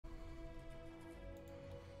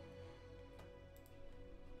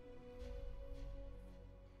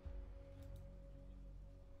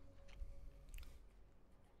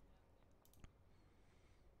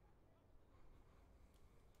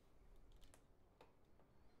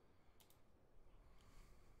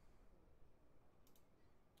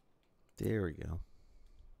There we go.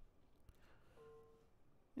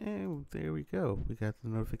 And there we go. We got the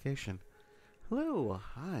notification. Hello,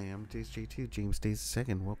 hi, I'm Days J2, James Days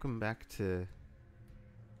II. Welcome back to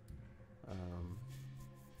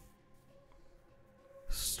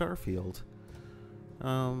Starfield.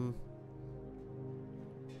 I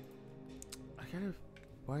gotta.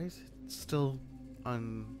 Why is it still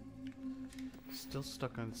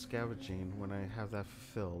stuck on scavenging when I have that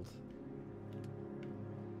fulfilled?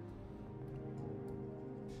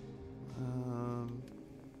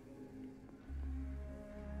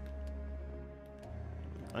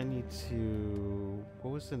 I need to.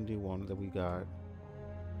 What was the new one that we got?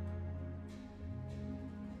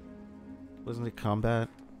 Wasn't it combat?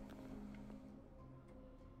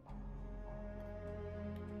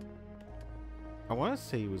 I want to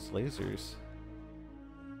say it was lasers.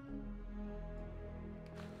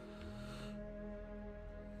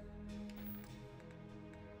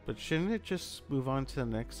 But shouldn't it just move on to the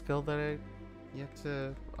next skill that I yet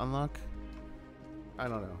to unlock? I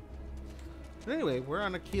don't know. But anyway, we're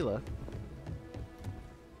on Aquila.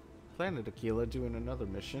 Planet Aquila, doing another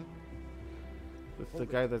mission. With the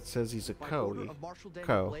guy that says he's a Coe.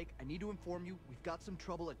 Coe. I need to inform you, we've got some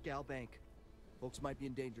trouble at Gal Bank. Folks might be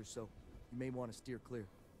in danger, so you may want to steer clear.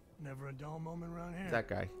 Never a dull moment around here. That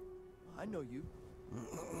guy. I know you.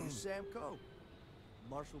 You're Sam Coe.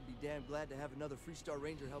 Marshall will be damn glad to have another Freestar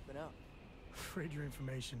Ranger helping out. Afraid your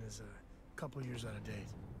information is a couple years out of date.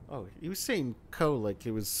 Oh, he was saying Coe like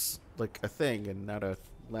it was like a thing and not a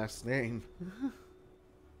last name.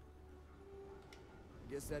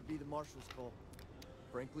 Guess that'd be the Marshal's call.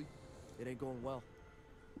 Frankly, it ain't going well.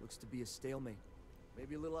 Looks to be a stalemate.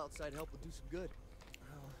 Maybe a little outside help will do some good.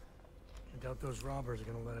 Well, I doubt those robbers are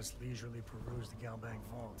gonna let us leisurely peruse the Galbank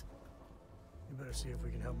vault. We better see if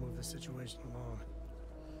we can help move the situation along.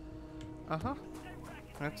 Uh-huh.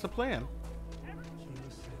 That's the plan. Kilo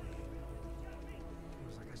City.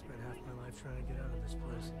 Feels like I spent half my life trying to get out of this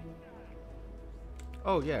place.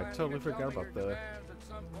 Oh yeah, totally forgot about the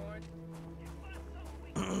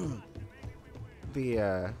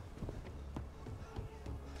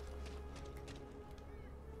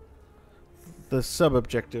the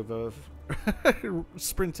sub-objective of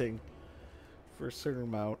sprinting for a certain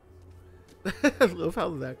amount. I love how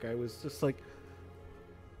that guy was just like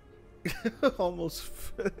almost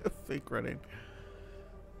fake running.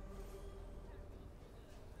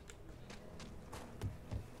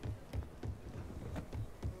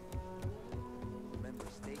 Remember,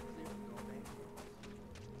 stay clear of Galbank.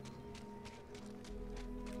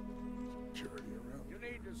 You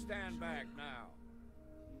need to stand back now.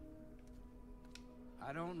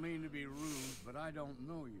 I don't mean to be rude, but I don't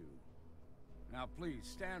know you. Now please,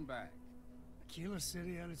 stand back. Kilo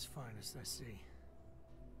City at its finest, I see.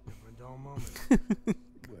 Never a dull moment.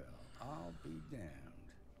 Well, I'll be damned.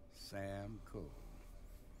 Sam Coe.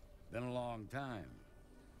 Been a long time.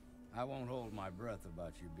 I won't hold my breath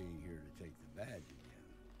about you being here to take the badge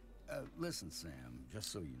again. Listen, Sam,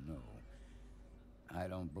 just so you know, I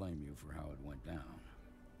don't blame you for how it went down.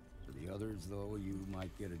 For the others, though, you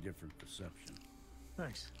might get a different perception.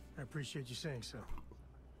 Thanks. I appreciate you saying so.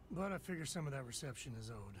 But I figure some of that reception is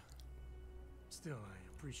owed. Still, I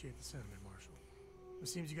appreciate the sentiment, Marshal. It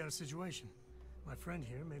seems you got a situation. My friend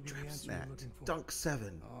here may be the answer you're looking for. Dunk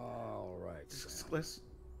 7. All right, Sam.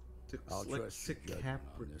 I'll trust your judgment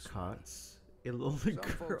on this one. Apricots. A lonely Some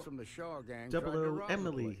girl. folks from the Shaw gang Double tried to O rob the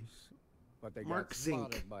Emily. place, but they Mark got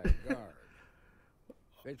Zink. spotted by a guard.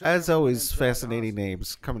 They took As everyone always, inside fascinating hostage.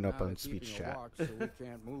 names coming up Now on they're speech keeping a chat. watch so we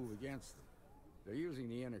can't move against them. They're using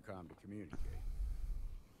the intercom to communicate.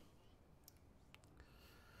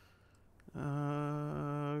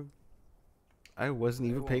 I wasn't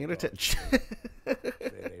even paying attention. Say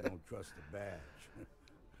they don't trust the badge.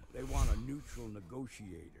 They want a neutral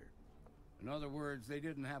negotiator. In other words, they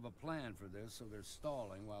didn't have a plan for this, so they're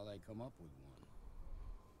stalling while they come up with one.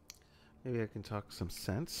 Maybe I can talk some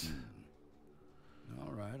sense.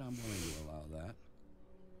 All right, I'm willing to allow that.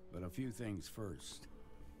 But a few things first.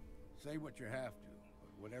 Say what you have to,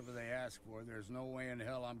 but whatever they ask for, there's no way in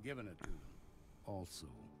hell I'm giving it to them. Also,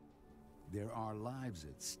 there are lives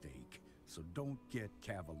at stake, so don't get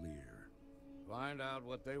cavalier. Find out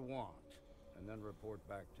what they want, and then report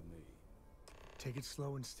back to me. Take it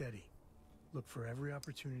slow and steady. Look for every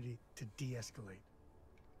opportunity to de-escalate.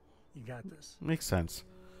 You got this. Makes sense.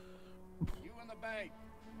 You in the bank.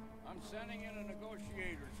 I'm sending in a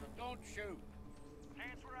negotiator, so don't shoot.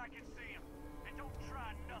 Hands where I can see him, and don't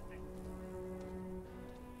try nothing.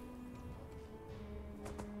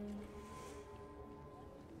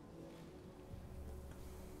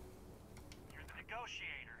 You're the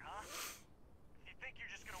negotiator, huh? If you think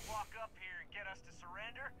you're just gonna walk walk up here and get us to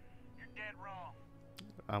surrender, you're dead wrong.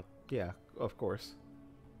 Yeah, of course.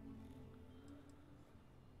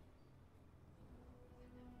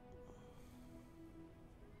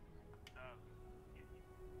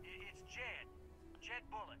 It's Jed. Jed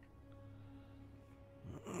Bullock.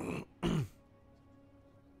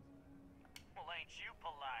 Well, ain't you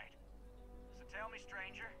polite? So tell me,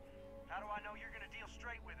 stranger, how do I know you're gonna deal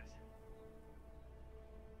straight with us?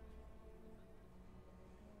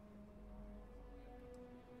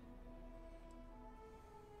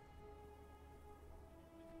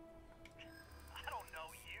 I don't know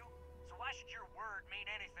you, so why should your word mean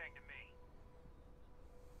anything to me?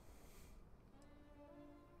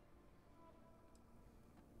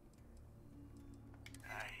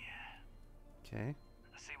 Okay.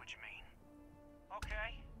 I see what you mean.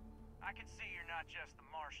 Okay, I can see you're not just the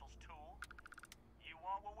Marshal's tool. You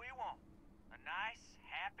want what we want. A nice,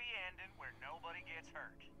 happy ending where nobody gets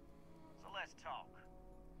hurt. So let's talk.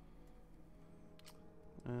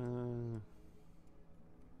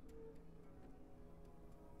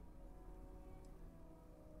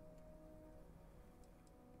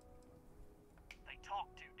 They talk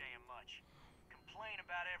too damn much. Complain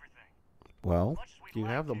about everything. Well, Much as we'd you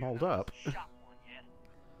like have them to, hauled none of up. us shot one yet.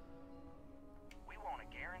 We want to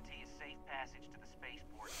guarantee a safe passage to the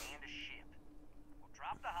spaceport and a ship. We'll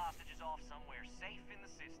drop the hostages off somewhere safe in the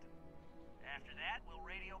system. After that, we'll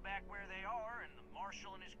radio back where they are, and the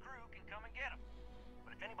Marshal and his crew can come and get them.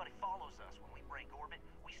 But if anybody follows us when we break orbit,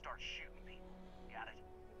 we start shooting people. Got it?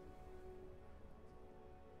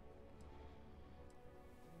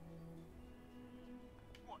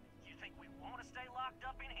 What, you think we want to stay locked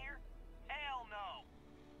up in here? Hell no!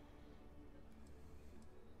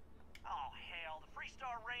 Oh, hell, the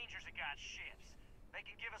Freestar Rangers have got ships. They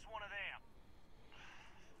can give us one of them.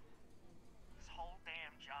 This whole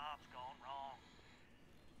damn job's gone wrong.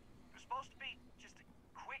 It was supposed to be just a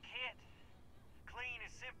quick hit. Clean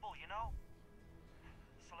and simple, you know?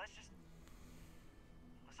 So let's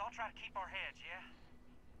all try to keep our heads, yeah?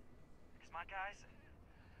 Because my guys,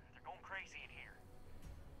 they're going crazy in here.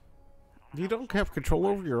 You don't have control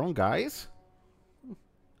over your own guys?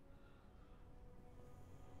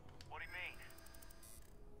 What do you mean?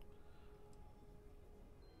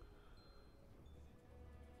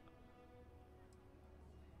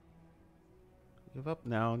 Give up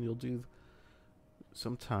now and you'll do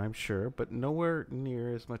some time, sure, but nowhere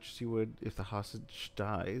near as much as you would if the hostage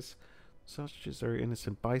dies. Such as are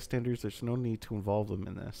innocent bystanders, there's no need to involve them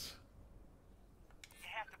in this. You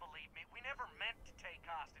have to believe me, we never meant to take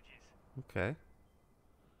hostages. Okay.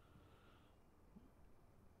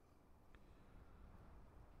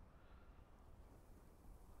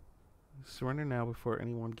 Surrender now before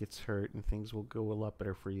anyone gets hurt and things will go a lot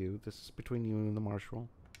better for you. This is between you and the Marshal.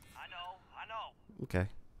 I know. Okay.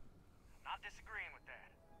 Not disagreeing with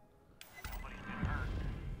that. Nobody's been hurt.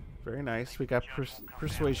 Very nice. We got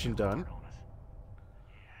persuasion done. Yeah.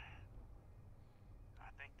 I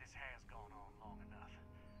think this has gone on long enough.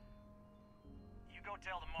 You go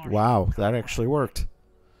tell the Marshal. Wow, that actually worked.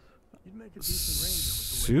 You'd make a decent ranger with the way you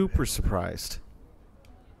Super handled surprised.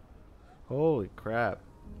 Holy crap.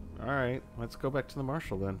 Alright, let's go back to the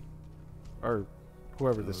Marshal then. Or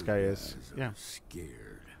whoever this guy is. Guys are Yeah.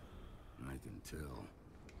 scared. I can tell.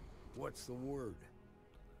 What's the word?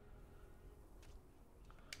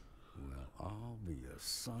 Well, I'll be a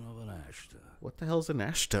son of an Ashta. What the hell's an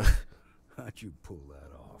Ashta? How'd you pull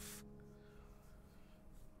that off?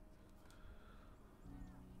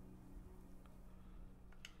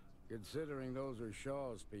 Considering those are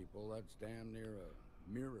Shaw's people, that's damn near a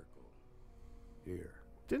miracle. Here.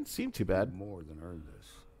 Didn't seem too bad. You more than earned this.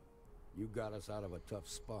 You got us out of a tough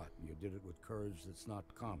spot, and you did it with courage that's not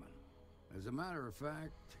common. As a matter of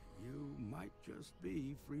fact, you might just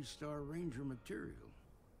be Freestar Ranger material.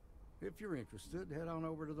 If you're interested, head on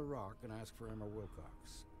over to the Rock and ask for Emma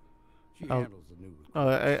Wilcox. She handles the new recruits. Oh,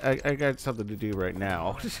 I got something to do right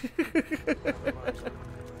now. Let's get back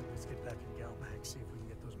in Galbag, see if we can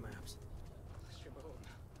get those maps.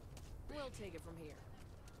 We'll take it from here.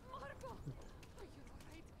 Marco, are you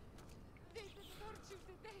alright? They didn't hurt you,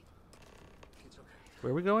 did they? It's okay.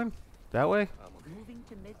 Where are we going? That way? Moving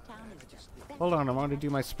to Midtown is just Hold on, I want to do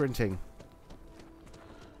my sprinting.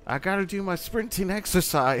 I gotta do my sprinting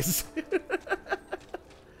exercise.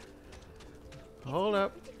 Hold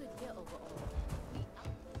up. pretty good get overall.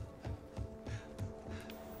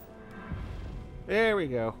 There we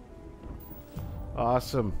go.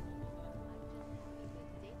 Awesome.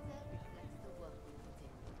 The data reflects the work we put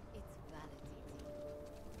in. It's validated.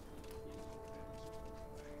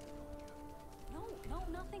 No,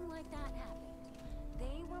 nothing like that happened.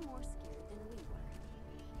 They were more scared than we were.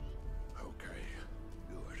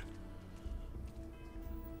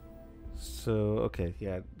 So, okay,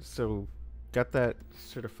 yeah. So, got that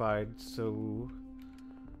certified. So,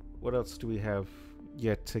 what else do we have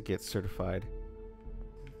yet to get certified?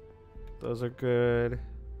 Those are good.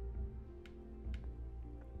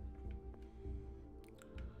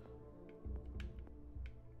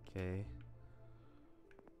 Okay.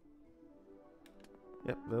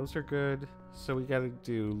 Yep, those are good. So we gotta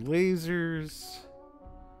do lasers.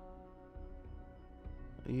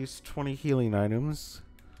 Use 20 healing items.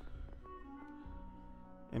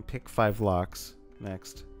 And pick 5 locks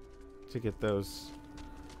next to get those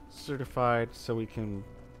certified so we can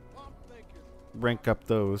rank up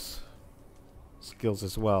those skills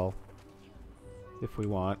as well if we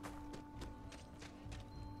want.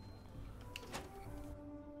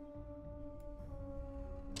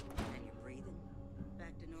 And you're breathing?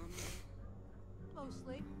 Back to normal?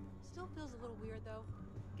 Mostly. Still feels a little weird though.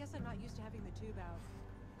 Guess I'm not used to having the tube out.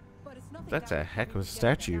 But it's nothing. That's that a we heck can of a do to get it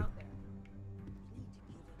back statue. out there.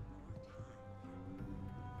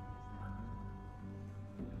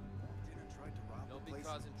 Need to give it more time. Don't be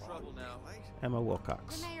causing trouble now. Emma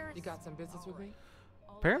Wilcox. You got some business with me?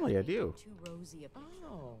 Apparently I do. Too rosy a picture.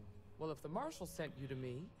 Oh. Well, if the marshal sent you to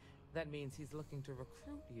me, that means he's looking to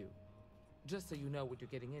recruit you. Just so you know what you're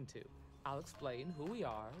getting into, I'll explain who we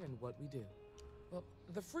are and what we do. Well,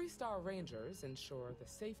 the Freestar Rangers ensure the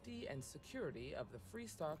safety and security of the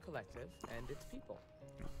Freestar Collective and its people.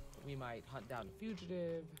 We might hunt down a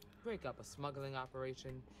fugitive, break up a smuggling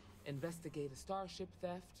operation, investigate a starship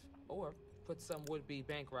theft, or put some would-be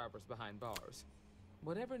bank robbers behind bars.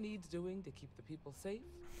 Whatever needs doing to keep the people safe,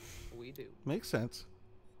 we do. Makes sense.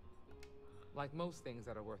 Like most things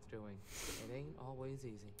that are worth doing, it ain't always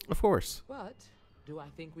easy. Of course. But do I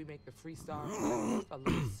think we make the Freestar Collective a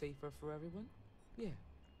little safer for everyone? Yeah,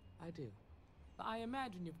 I do. I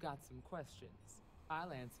imagine you've got some questions.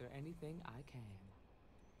 I'll answer anything I can.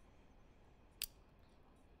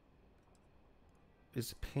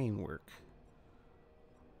 Is pain work?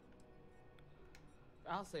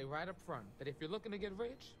 I'll say right up front that if you're looking to get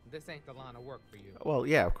rich, this ain't the line of work for you. Well,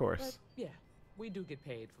 yeah, of But course. yeah, we do get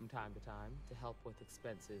paid from time to time to help with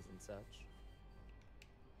expenses and such.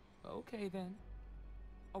 Okay then.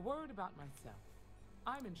 A word about myself.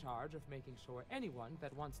 I'm in charge of making sure anyone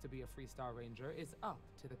that wants to be a Freestar Ranger is up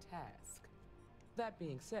to the task. That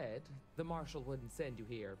being said, the Marshal wouldn't send you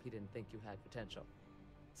here if he didn't think you had potential.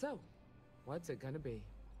 So, what's it gonna be?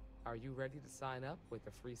 Are you ready to sign up with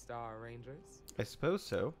the Freestar Rangers? I suppose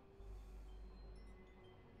so.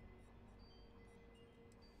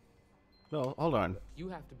 Well, hold on. You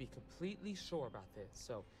have to be completely sure about this,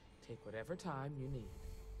 so take whatever time you need.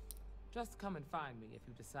 Just come and find me if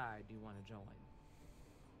you decide you want to join.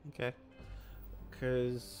 Okay.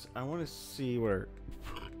 Because I want to see where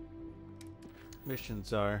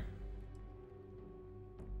missions are.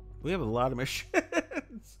 We have a lot of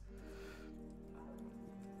missions.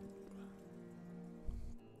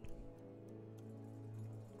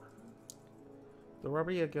 The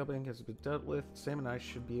robbery at Gelbang has been dealt with. Sam and I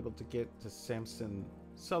should be able to get to Samson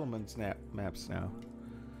Solomon's maps now.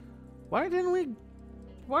 Why did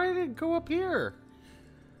it go up here?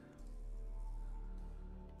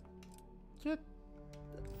 Get...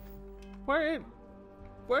 Why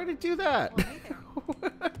did it do that?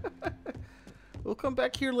 We'll come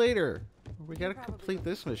back here later. We gotta complete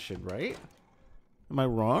this mission, right? Am I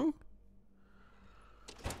wrong?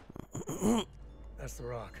 That's the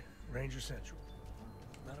rock. Ranger Central.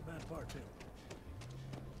 Not a bad part, too.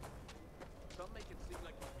 Don't make it seem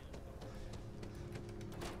like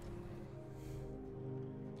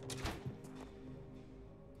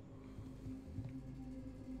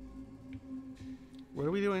What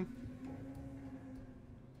are we doing?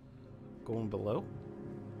 Going below?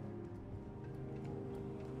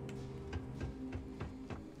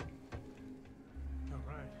 All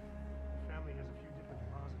right. The family has a few different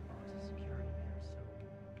deposit boxes secured in here, so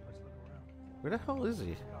let's look around. Where the hell is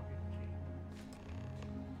he? Copy of the key.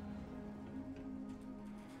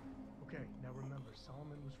 Okay, now remember,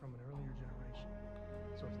 Solomon was from an earlier generation,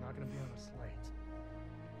 so it's not going to be on a slate.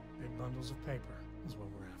 Big bundles of paper is what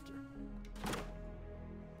we're after.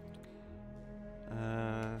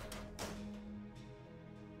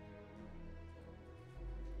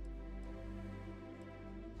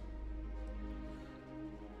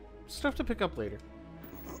 Stuff to pick up later.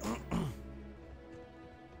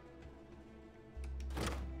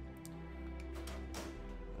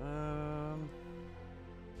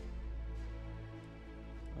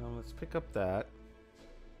 Let's pick up that.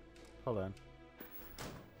 Hold on.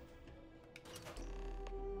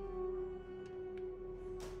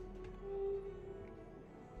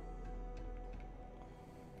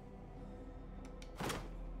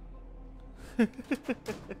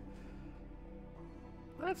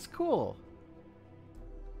 That's cool.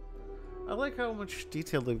 I like how much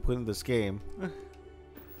detail they put in this game.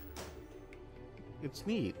 It's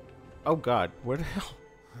neat. Oh god, where the hell?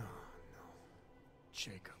 Oh, no.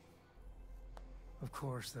 Jacob. Of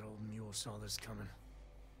course that old mule saw this coming.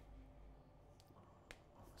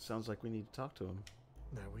 Sounds like we need to talk to him.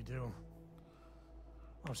 That we do.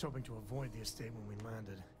 I was hoping to avoid the estate when we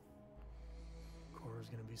landed. Cora's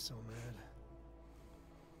gonna be so mad.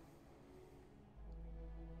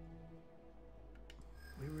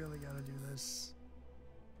 We really gotta do this.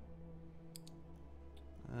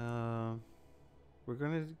 We're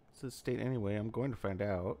going to the state anyway. I'm going to find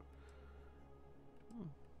out.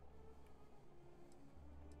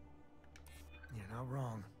 You're not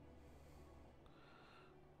wrong.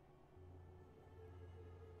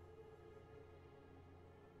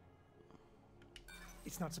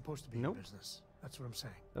 It's not supposed to be your business. That's what I'm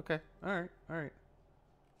saying. Okay. All right. All right.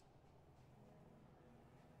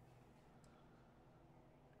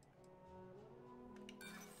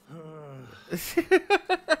 Look,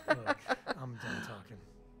 I'm done talking.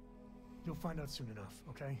 You'll find out soon enough,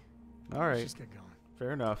 okay? All right. Let's just get going.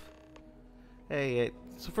 Fair enough. Hey,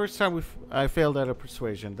 it's the first time I failed at a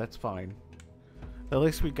persuasion. That's fine. At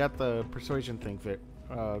least we got the persuasion thing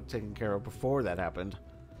taken care of before that happened.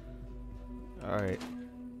 All right.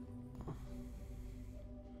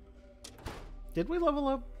 Did we level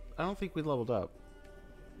up? I don't think we leveled up.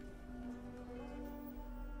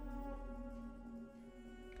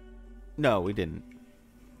 No, we didn't.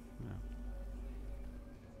 No.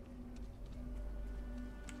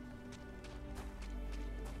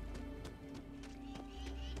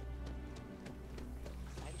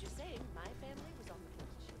 I'm just saying, my family was on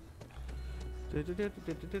the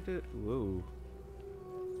coach. Whoa.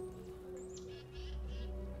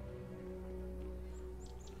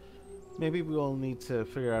 Maybe we'll need to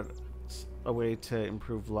figure out a way to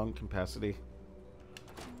improve lung capacity.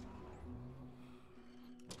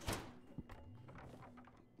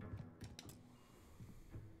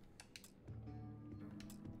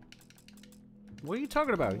 What are you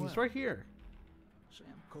talking about? He's right here. Sam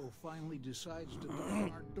Coe finally decides to knock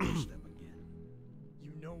on our doorstep again.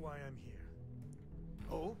 You know why I'm here.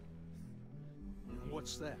 Oh? And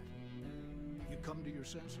what's that? You come to your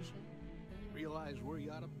senses? Realize where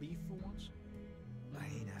you ought to be for once? I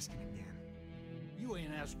ain't asking again. You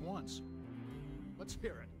ain't asked once. Let's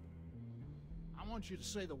hear it. I want you to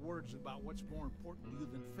say the words about what's more important to you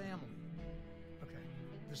than family. Okay,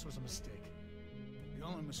 this was a mistake. The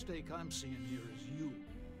only mistake I'm seeing here is you.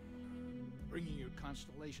 Bringing your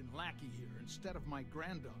Constellation lackey here instead of my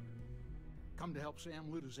granddaughter. Come to help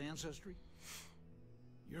Sam loot his ancestry?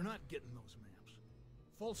 You're not getting those maps.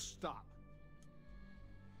 Full stop.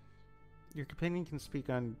 Your companion can speak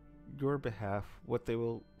on your behalf. What they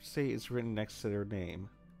will say is written next to their name.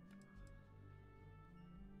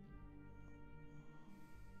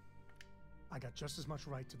 I got just as much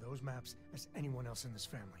right to those maps as anyone else in this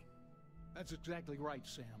family. That's exactly right,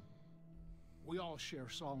 Sam. We all share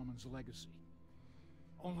Solomon's legacy.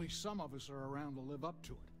 Only some of us are around to live up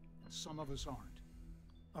to it, and some of us aren't.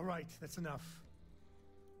 All right, that's enough.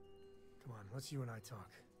 Come on, let's you and I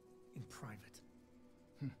talk. In private.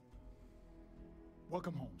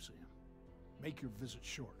 Welcome home, Sam. Make your visit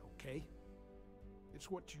short, okay? It's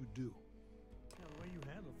what you do. Yeah, the way you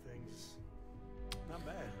handle things, not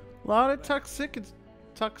bad. A lot of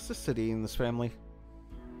toxicity in this family.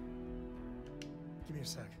 Give me a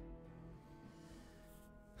sec.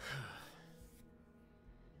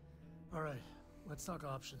 All right, let's talk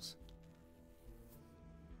options.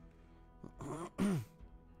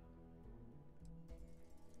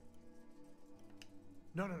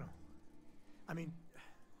 No. I mean,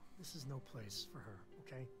 this is no place for her,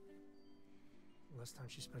 okay? The less time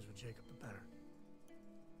she spends with Jacob, the better.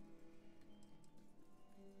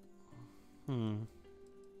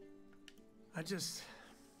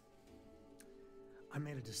 I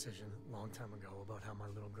made a decision a long time ago about how my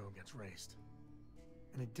little girl gets raised.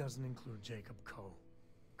 And it doesn't include Jacob Coe,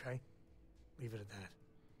 okay? Leave it at that.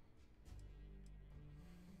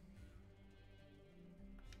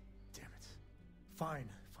 Damn it. Fine.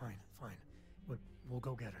 We'll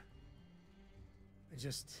go get her.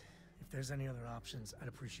 If there's any other options, I'd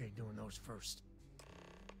appreciate doing those first.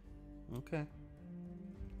 Okay.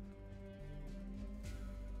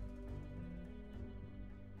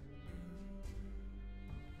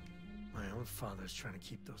 My own father's trying to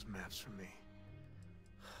keep those maps from me.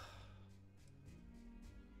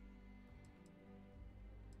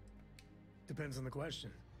 Depends on the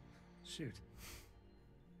question. Shoot.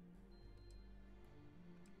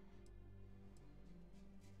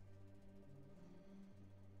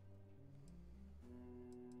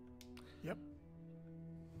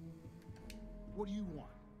 What do you want?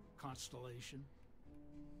 Constellation?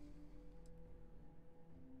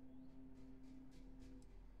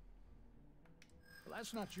 Well,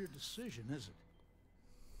 that's not your decision, is it?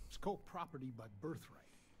 It's co-property by birthright.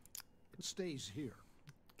 It stays here.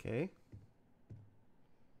 Okay.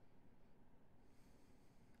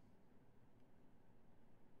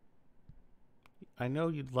 I know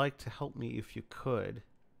you'd like to help me if you could.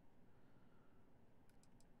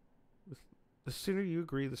 The sooner you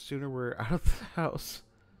agree, the sooner we're out of the house.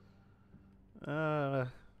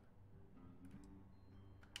 Not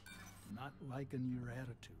liking your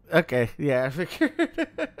attitude. Okay, yeah, I figured.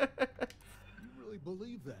 You really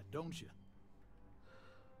believe that, don't you?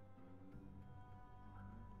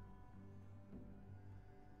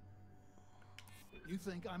 You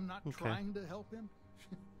think I'm not trying to help him?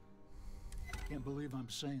 Can't believe I'm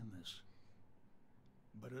saying this.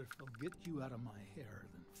 But if it'll get you out of my hair,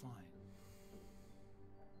 then fine.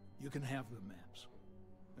 You can have the maps.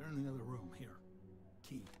 They're in the other room here.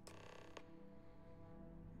 Key.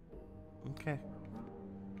 Okay.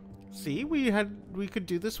 See, we could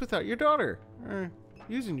do this without your daughter.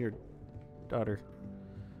 Using your daughter.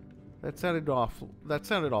 That sounded awful. That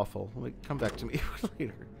sounded awful. Like, come back to me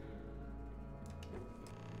later.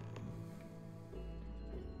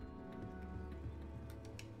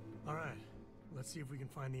 All right, let's see if we can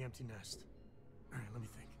find the empty nest. All right, let me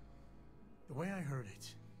think. The way I heard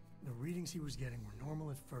it, the readings he was getting were normal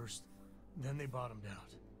at first, then they bottomed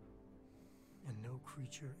out. And no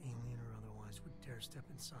creature, alien or otherwise, would dare step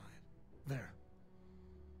inside. There.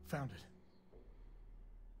 Found it.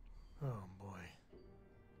 Oh, boy.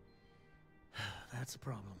 That's a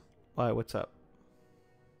problem. Why, what's up?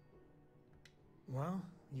 Well,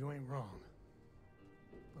 you ain't wrong.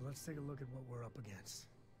 But let's take a look at what we're up against.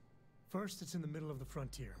 First, it's in the middle of the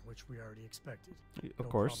frontier, which we already expected. Of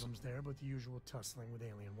course. No problems there, but the usual tussling with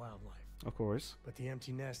alien wildlife. Of course. But the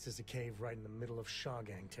empty nest is a cave right in the middle of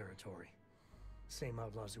Shawgang territory. Same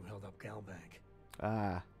outlaws who held up Galbank.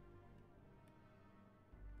 Ah.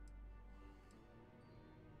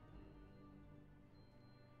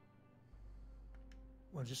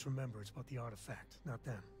 Well, just remember, it's about the artifact, not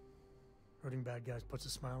them. Hurting bad guys puts a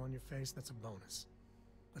smile on your face, that's a bonus.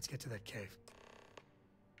 Let's get to that cave.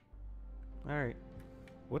 Alright.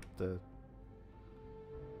 What the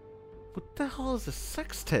hell is a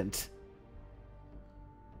sextant?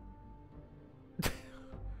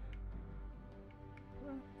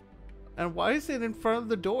 And why is it in front of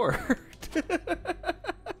the door?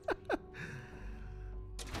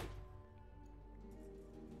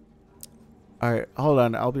 Alright, hold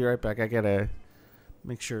on. I'll be right back. I gotta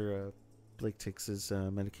make sure Blake takes his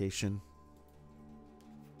medication.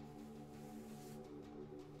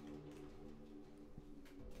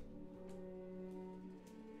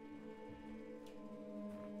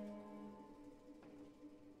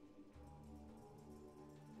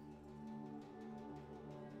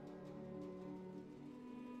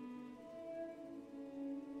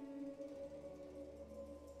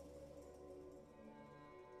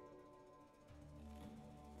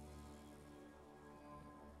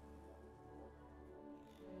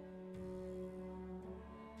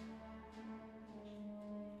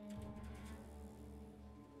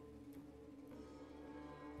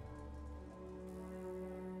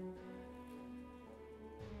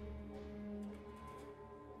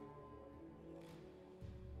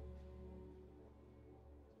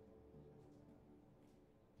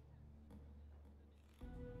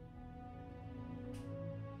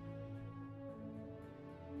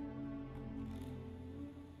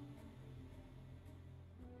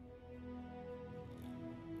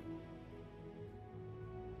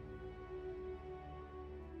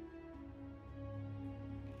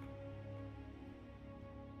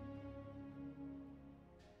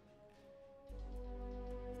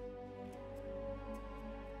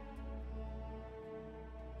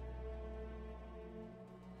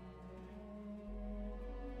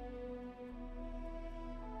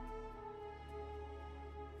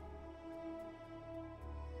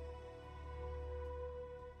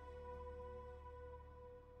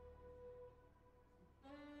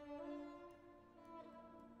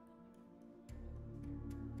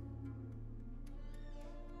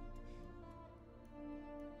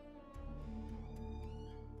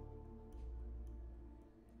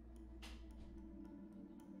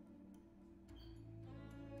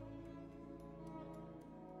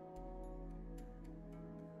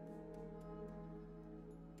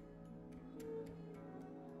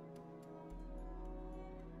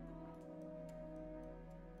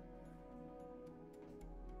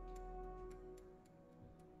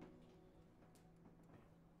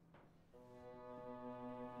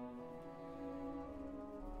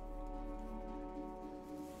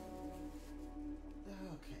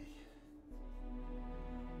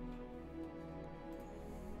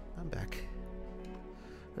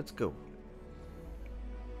 Let's go.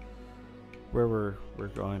 Where we're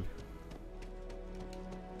going.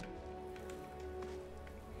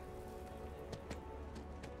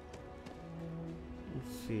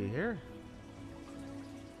 Let's see here.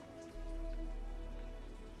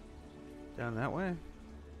 Down that way.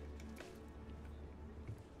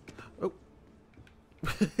 Oh.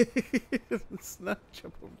 Let's not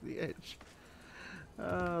jump over the edge.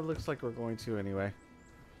 Looks like we're going to anyway.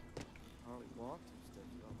 Harley walked instead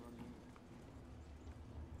of running.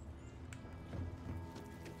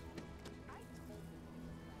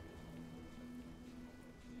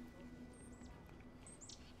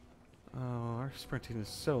 Oh, our sprinting is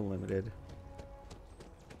so limited.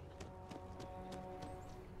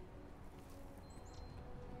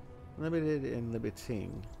 Limited and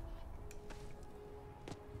limiting.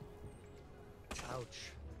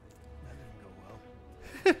 Ouch. That didn't go well.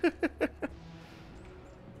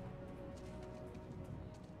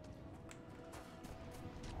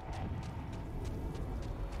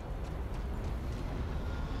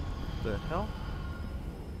 The hell?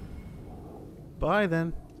 Bye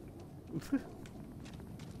then.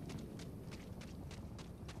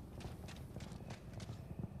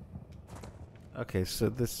 Okay, so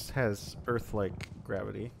this has Earth-like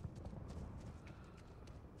gravity.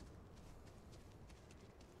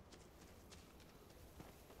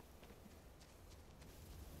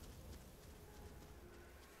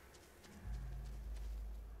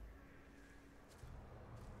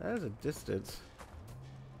 That is a distance.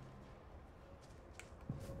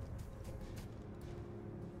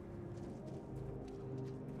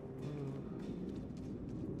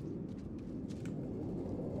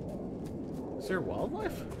 Is there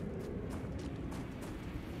wildlife?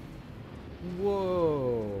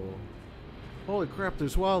 Whoa. Holy crap,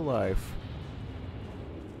 there's wildlife.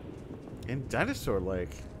 And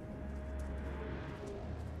dinosaur-like.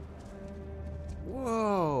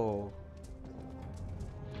 Whoa.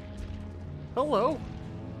 Hello.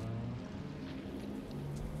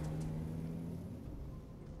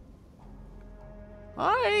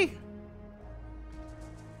 Hi.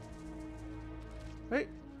 Hey,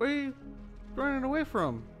 where are you running away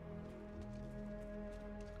from?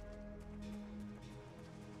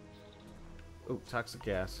 Oh, toxic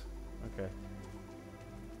gas. Okay.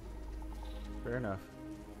 Fair enough.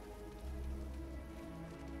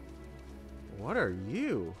 What are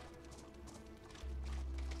you?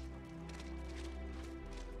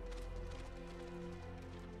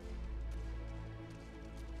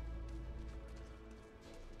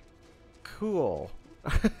 Cool.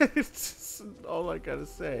 It's just all I gotta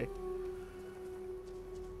say.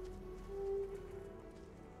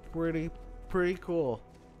 Pretty cool.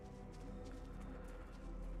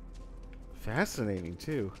 Fascinating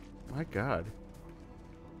too. My God.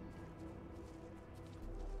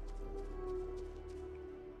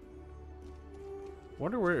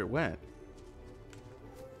 Wonder where it went.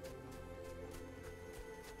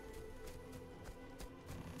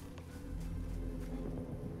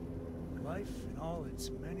 Life in all its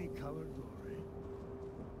many-colored glory.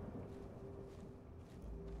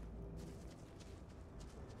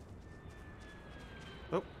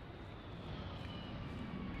 Oh.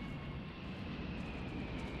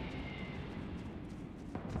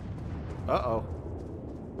 Uh-oh.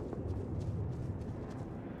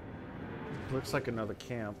 Looks like another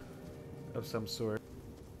camp of some sort.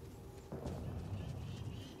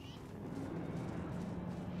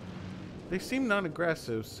 They seem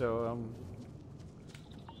non-aggressive, so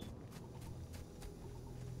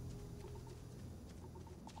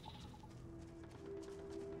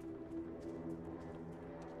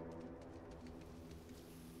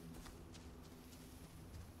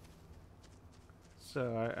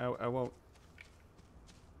so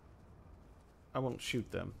I won't shoot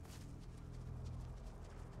them.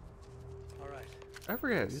 All right. I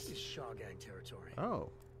forget. This is Shaw Gang territory. Oh.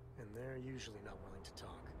 And they're usually not willing to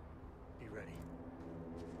talk. Be ready.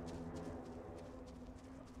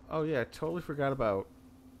 Oh yeah, totally forgot about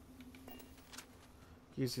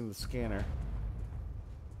using the scanner.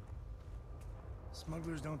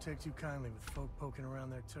 Smugglers don't take too kindly with folk poking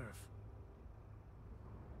around their turf.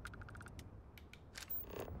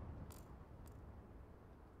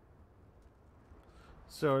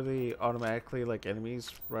 So are they automatically like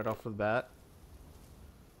enemies right off the bat?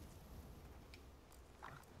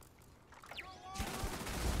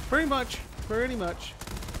 Pretty much. Pretty much.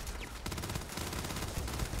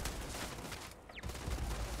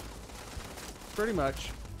 Pretty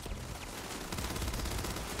much.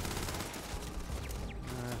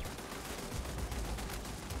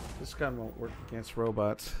 This gun won't work against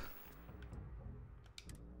robots.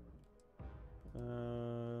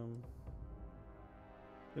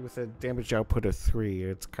 Like with a damage output of 3,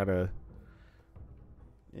 it's kind of...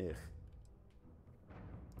 Ugh.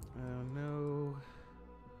 Oh no.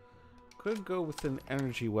 Could go with an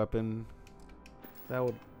energy weapon. That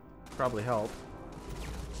would probably help.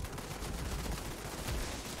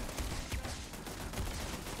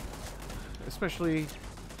 Especially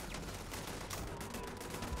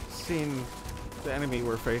seeing the enemy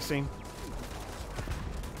we're facing.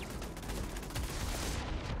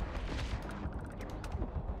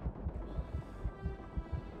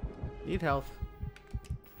 Need health.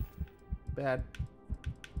 Bad.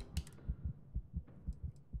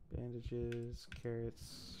 Bandages,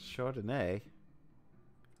 carrots, Chardonnay.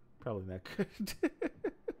 Probably not good.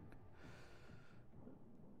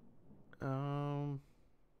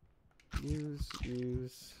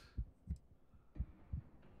 Use.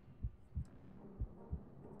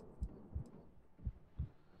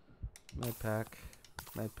 Med pack.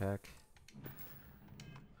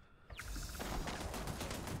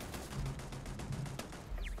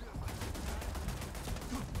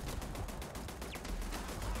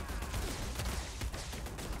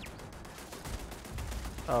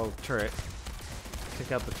 Oh, turret.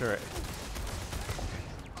 Take out the turret.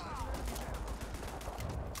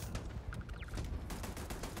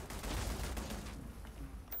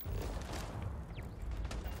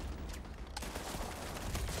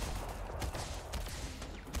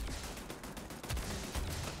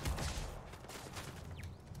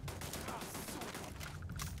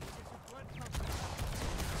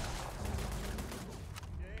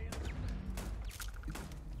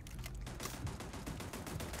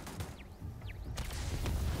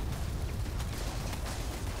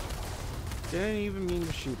 Didn't even mean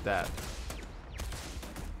to shoot that.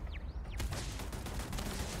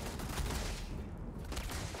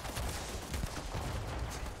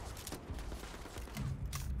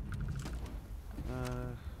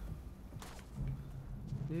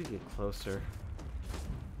 Need to get closer.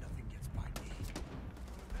 Nothing gets by me.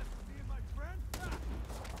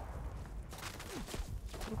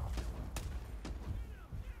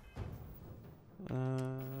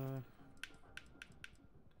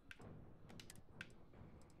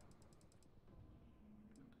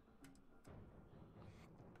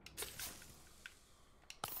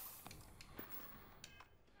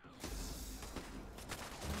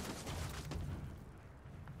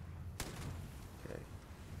 Okay.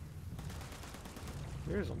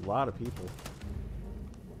 There's a lot of people.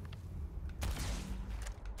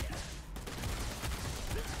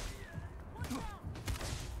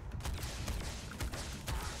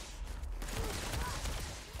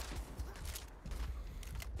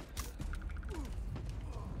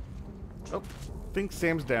 Oh, think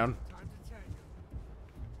Sam's down.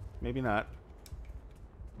 Maybe not.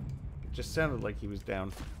 It just sounded like he was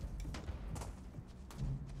down.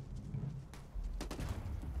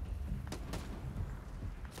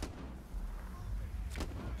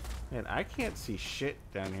 Man, I can't see shit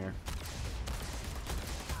down here.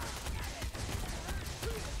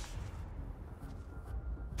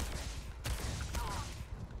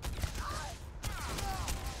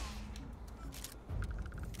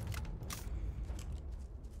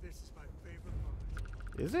 This is my favorite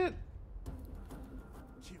moment. Is it?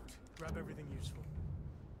 Cute. Grab everything useful.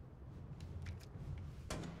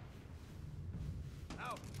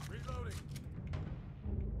 Out. Reloading.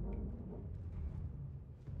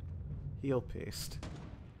 Heal paste.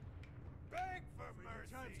 Beg for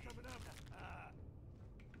mercy. Time's coming up.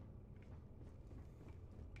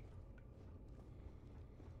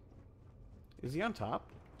 Is he on top?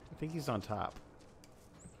 I think he's on top.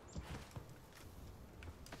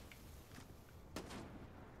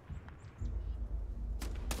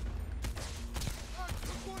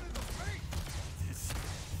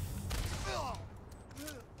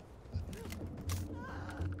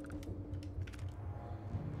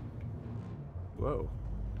 Whoa.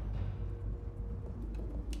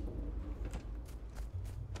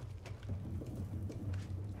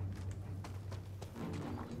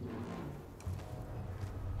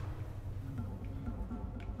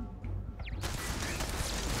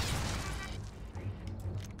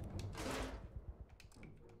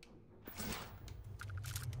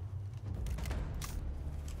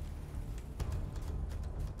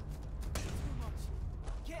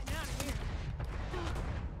 Getting out of here.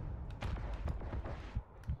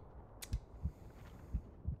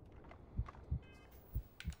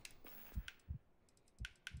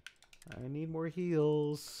 I need more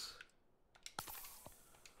heals.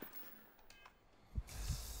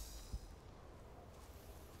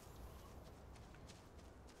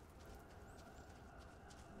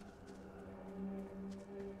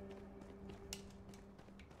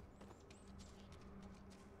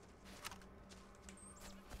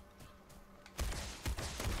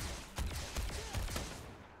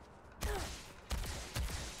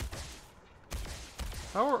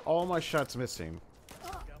 How are all my shots missing?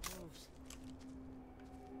 Got moves.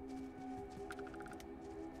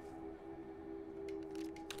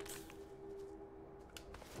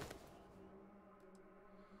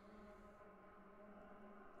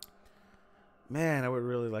 Man, I would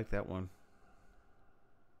really like that one.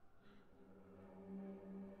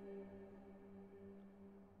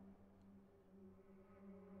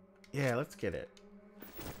 Yeah, let's get it.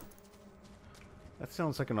 That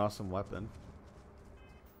sounds like an awesome weapon.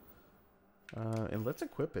 And let's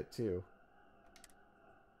equip it too.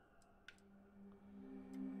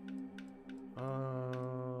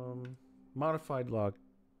 Modified log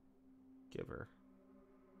giver.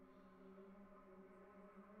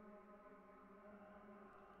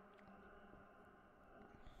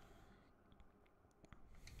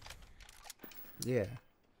 Yeah.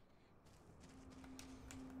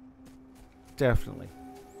 Definitely.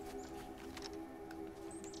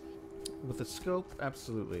 With the scope,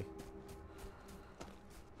 absolutely.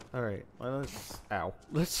 Alright, well, let's... Ow.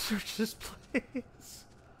 Let's search this place.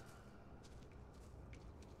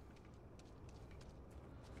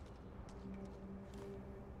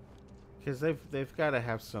 Because they've got to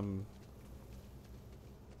have some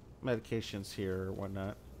medications here or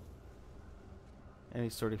whatnot. Any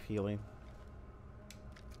sort of healing.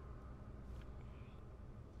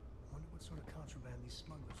 Wonder what sort of contraband these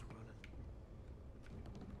smugglers are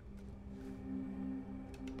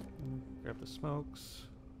running. Grab the smokes.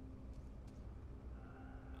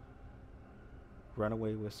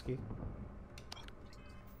 Runaway whiskey.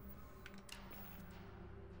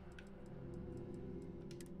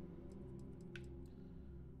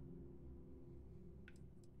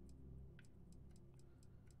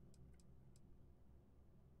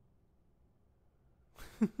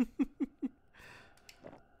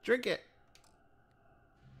 Drink it.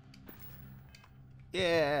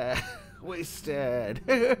 Yeah, wasted.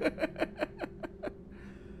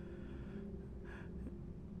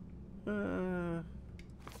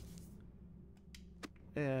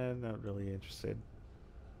 Yeah, not really interested.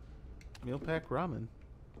 Meal pack ramen.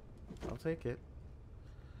 I'll take it.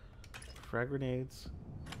 Frag grenades.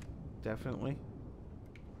 Definitely.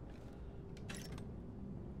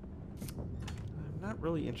 I'm not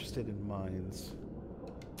really interested in mines.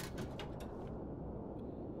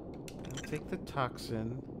 I'll take the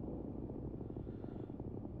toxin.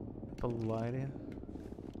 The light in.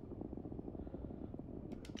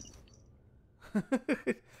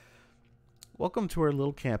 Welcome to our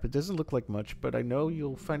little camp. It doesn't look like much, but I know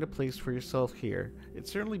you'll find a place for yourself here. It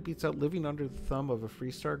certainly beats out living under the thumb of a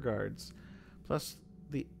Freestar guards. Plus,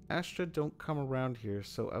 the Astra don't come around here,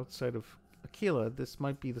 so outside of Aquila, this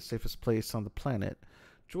might be the safest place on the planet.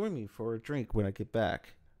 Join me for a drink when I get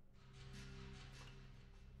back.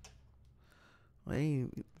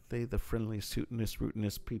 Ain't they the friendliest, hootinest,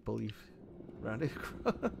 rootinest people you've rounded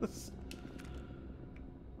across?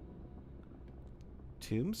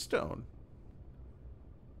 Tombstone.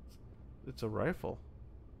 It's a rifle.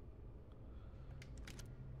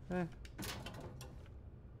 Eh.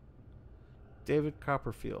 David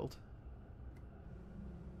Copperfield.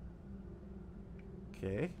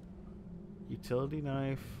 Okay. Utility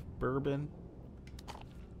knife. Bourbon.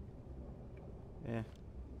 Eh.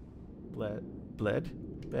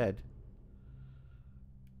 Bled? Bed.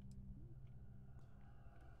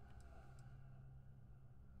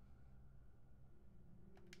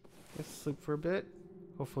 Let's sleep for a bit.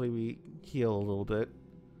 Hopefully we heal a little bit.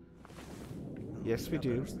 Yes, we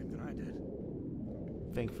do. Sleep than I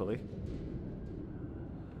did. Thankfully.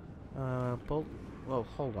 Well,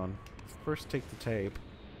 hold on. First take the tape.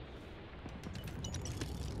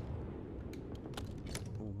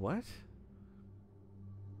 What?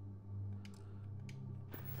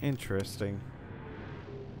 Interesting.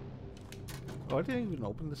 Oh, I didn't even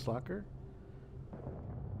open this locker.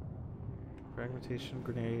 Fragmentation,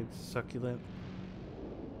 grenades, succulent.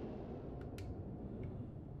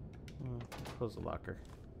 Close the locker.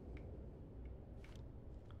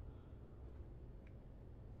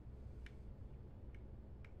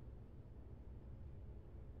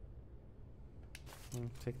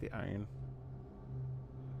 Take the iron.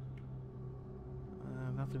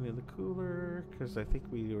 Nothing in the cooler, because I think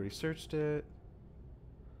we already searched it.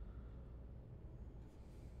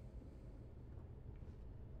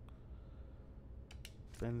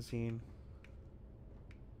 Benzene.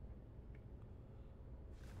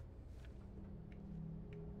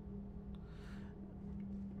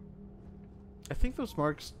 I think those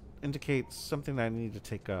marks indicate something that I need to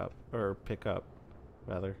take up, or pick up,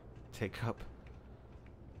 rather. Take up.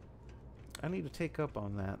 I need to take up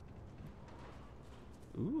on that.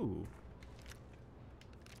 Ooh.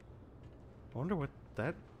 I wonder what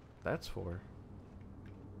that's for.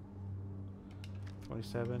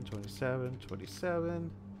 27, 27,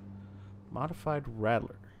 27. Modified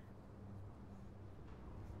Rattler.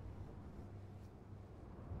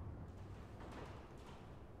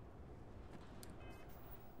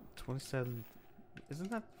 27. Isn't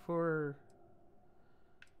that for...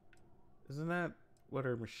 Isn't that what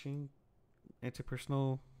our machine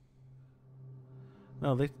anti-personnel...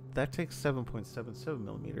 No, that takes 7.77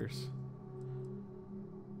 millimeters.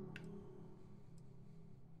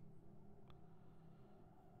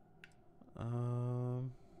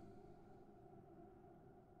 Um...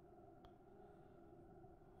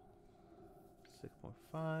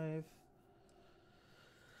 6.5.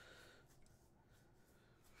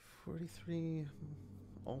 43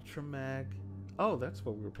 Ultra Mag. Oh, that's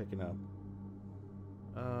what we were picking up.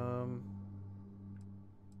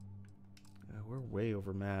 We're way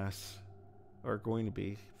over mass, or going to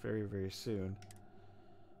be very, very soon.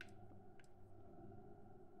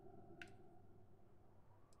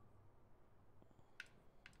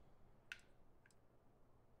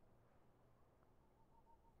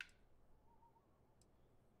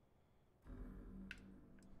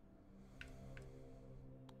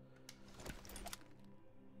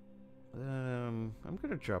 I'm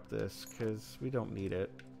gonna drop this because we don't need it.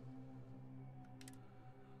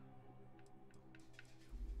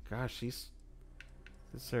 Gosh, these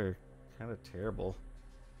are kind of terrible.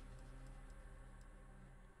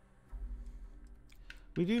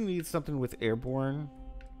 We do need something with airborne.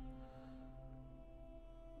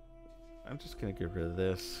 I'm just gonna get rid of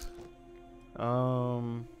this.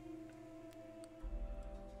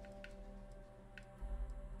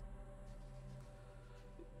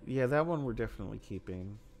 Yeah, that one we're definitely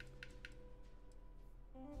keeping.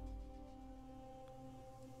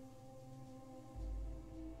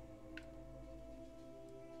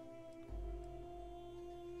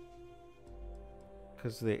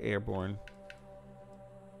 Because they're airborne.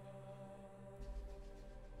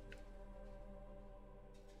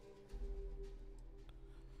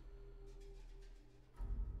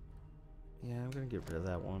 Yeah, I'm gonna get rid of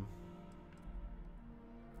that one.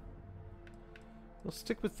 We'll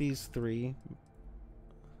stick with these three.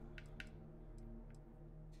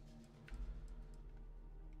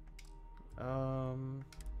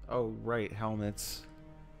 Oh, right, helmets.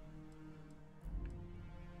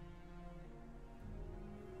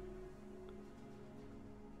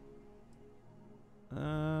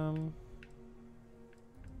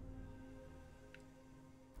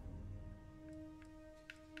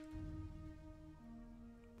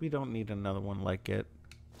 We don't need another one like it.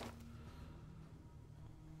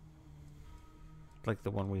 Like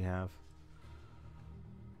the one we have.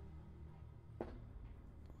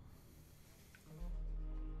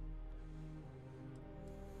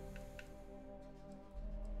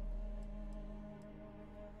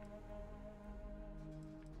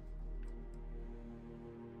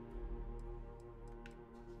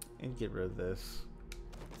 And get rid of this.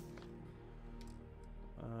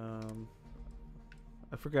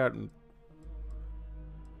 I've forgotten.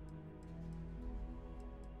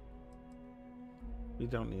 We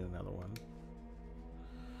don't need another one.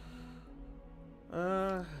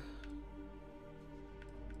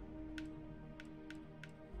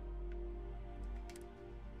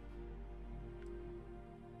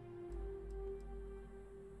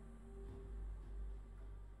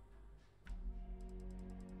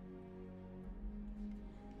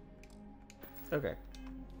 Okay.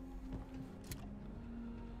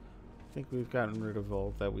 I think we've gotten rid of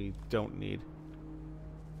all that we don't need.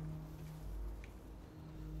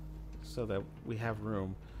 So that we have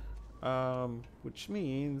room. Which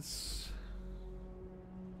means...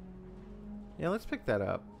 Yeah, let's pick that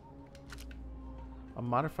up. A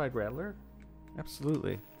modified Rattler?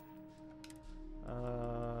 Absolutely.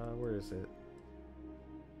 Where is it?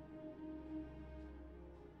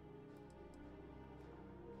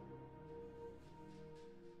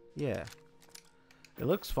 Yeah. It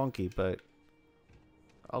looks funky, but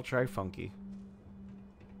I'll try funky.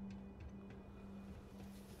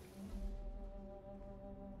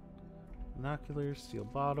 Binoculars, steel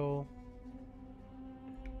bottle.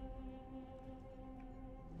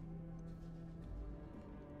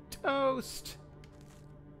 Toast!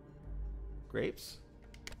 Grapes?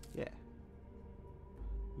 Yeah.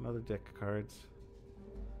 Another deck of cards.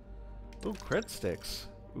 Ooh, cred sticks.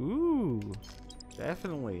 Ooh,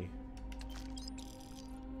 definitely.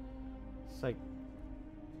 It's like...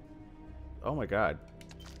 Oh my god.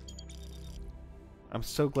 I'm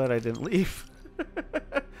so glad I didn't leave.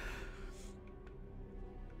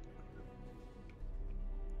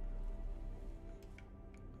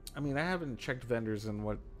 mean, I haven't checked vendors and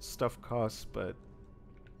what stuff costs, but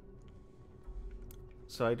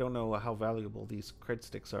so I don't know how valuable these cred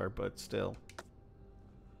sticks are, but still.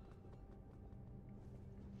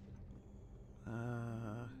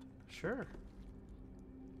 Sure.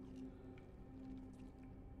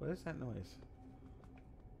 What is that noise?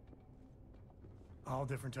 All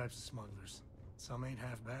different types of smugglers. Some ain't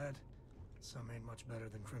half bad. Some ain't much better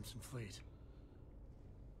than Crimson Fleet.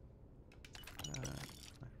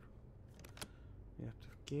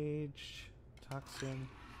 Reactive gauge, toxin.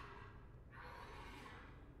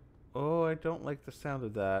 Oh, I don't like the sound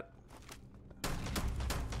of that.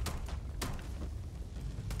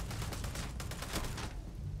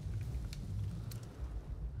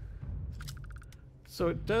 So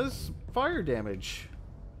it does fire damage.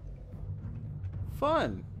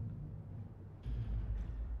 Fun.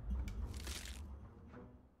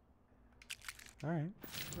 All right.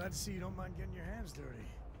 Glad to see you don't mind getting your hands dirty.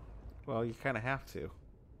 Well, you kind of have to.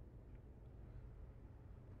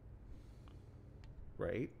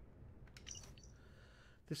 Right?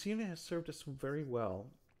 This unit has served us very well.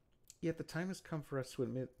 Yet the time has come for us to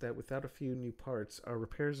admit that without a few new parts, our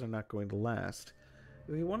repairs are not going to last.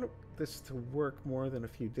 If we want this to work more than a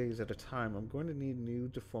few days at a time, I'm going to need a new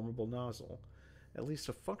deformable nozzle, at least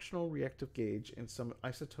a functional reactive gauge, and some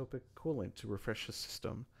isotopic coolant to refresh the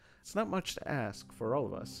system. It's not much to ask for all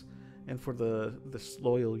of us, and for this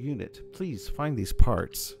loyal unit. Please find these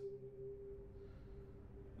parts.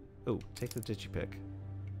 Oh, take the digipick.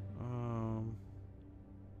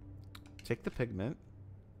 Take the pigment,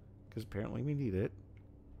 because apparently we need it.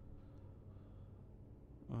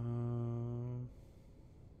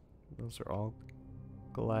 Those are all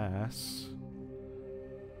glass.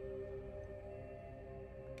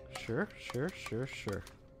 Sure.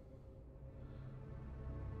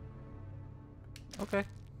 Okay.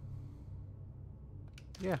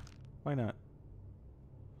 Yeah, why not?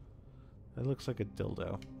 That looks like a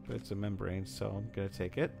dildo, but it's a membrane, so I'm gonna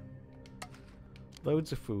take it.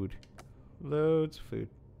 Loads of food. Loads of food.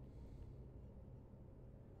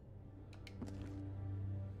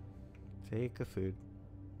 Take the food.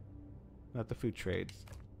 Not the food trades.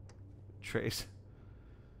 Trays.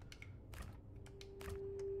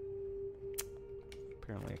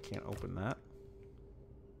 Apparently I can't open that.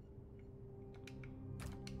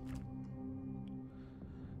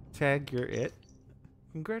 Tag, you're it.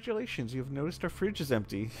 Congratulations, you've noticed our fridge is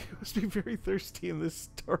empty. You must be very thirsty in this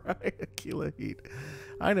Toraya heat.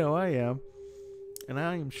 I know I am. And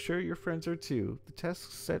I am sure your friends are too. The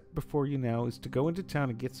task set before you now is to go into town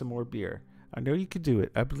and get some more beer. I know you can do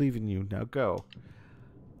it. I believe in you. Now go.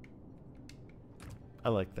 I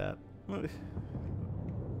like that.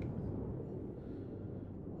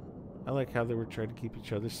 I like how they were trying to keep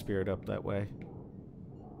each other's spirit up that way.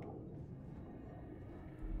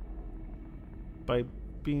 By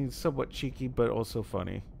being somewhat cheeky, but also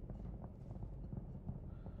funny.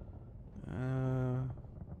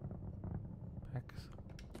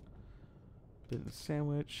 Bitten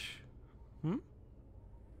sandwich.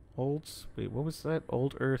 Olds. Wait, what was that?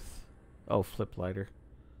 Old Earth. Oh, flip lighter.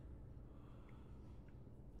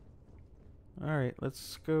 Alright,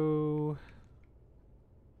 let's go.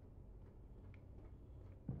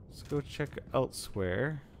 Let's go check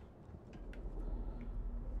elsewhere.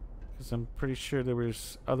 Because I'm pretty sure there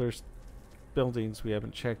was other buildings we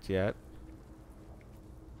haven't checked yet.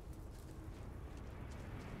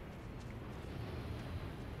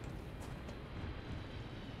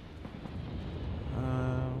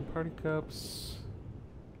 Party cups.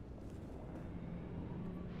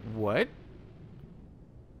 What?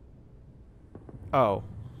 Oh.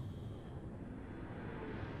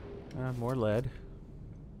 More lead.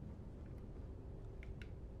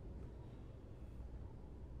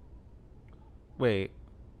 Wait.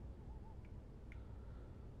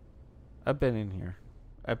 I've been in here.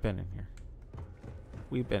 I've been in here.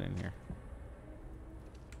 We've been in here.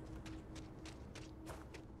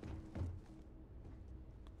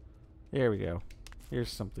 There we go.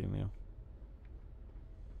 Here's something new.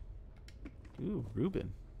 Ooh,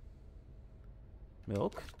 Reuben.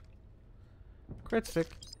 Milk. Cred stick.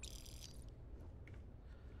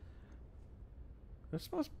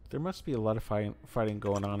 There must be a lot of fighting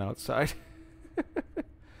going on outside.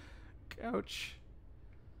 Couch.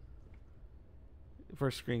 If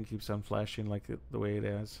our screen keeps on flashing like the way it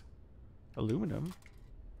is. Aluminum.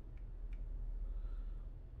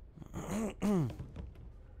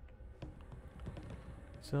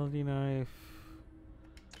 Utility knife.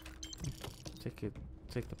 Take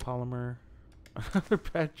the polymer. Another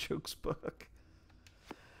bad jokes book.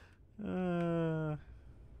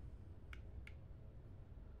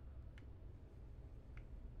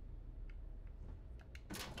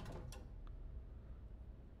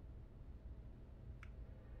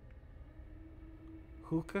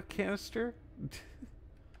 hookah canister?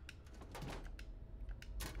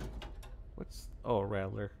 What's... Oh, a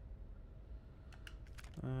rattler.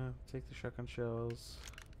 Take the shotgun shells.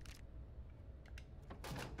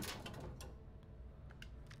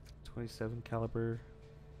 27 caliber.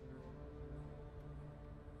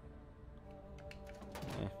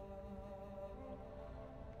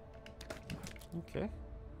 Okay.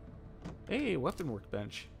 Hey, weapon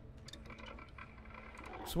workbench.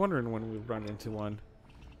 I was wondering when we'd run into one.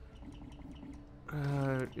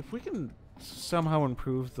 If we can somehow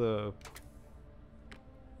improve the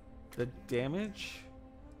damage,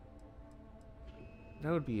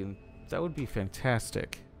 that would be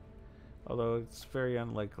fantastic. Although it's very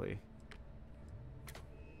unlikely.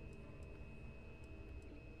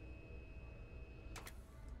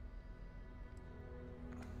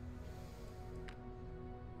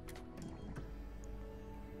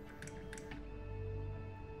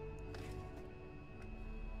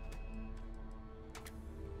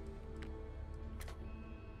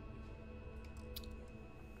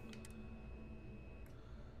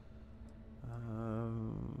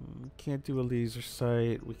 Can't do a laser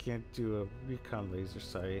sight. We can't do a recon laser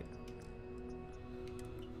sight.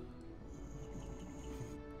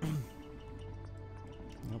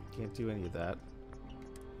 Nope, can't do any of that.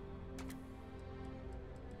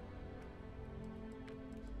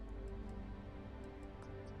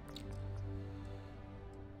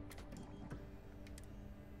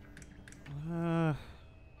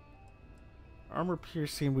 Armor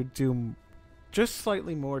piercing would do just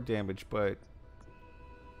slightly more damage, but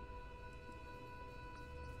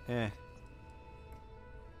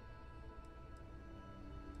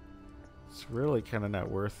it's really kind of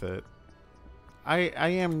not worth it. I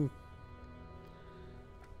am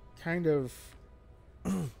kind of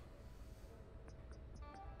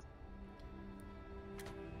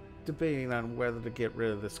debating on whether to get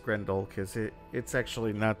rid of this Grendel, because it's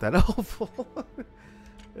actually not that helpful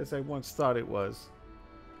as I once thought it was.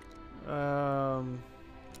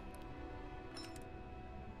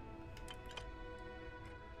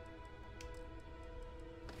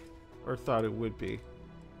 Or thought it would be.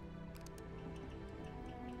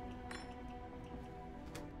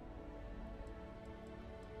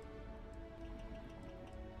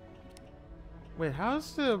 Wait, how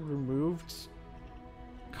does the removed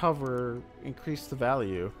cover increase the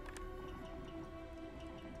value?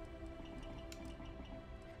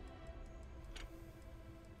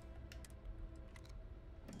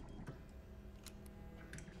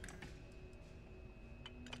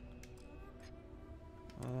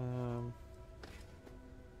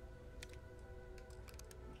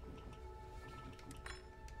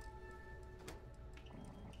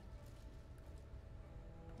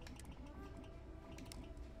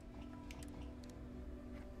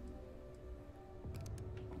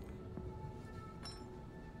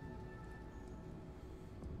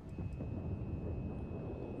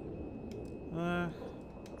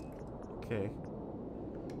 Okay.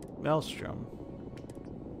 Maelstrom.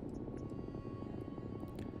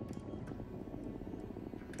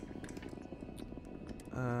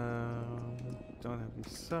 Don't have any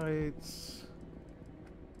sights.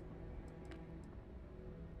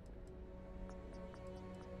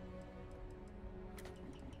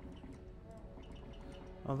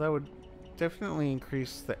 Well, that would definitely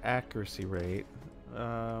increase the accuracy rate,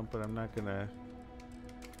 but I'm not gonna.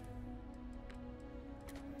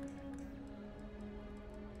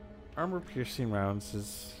 Armor piercing rounds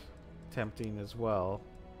is tempting as well.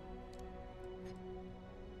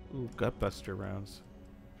 Ooh, gutbuster rounds.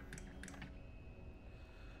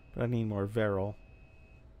 But I need more Veril.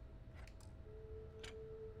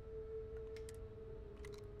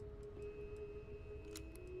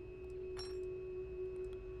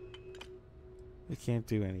 I can't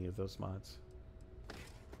do any of those mods.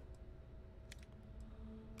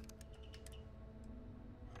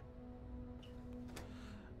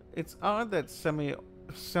 It's odd that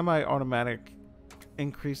semi-automatic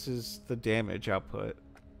increases the damage output.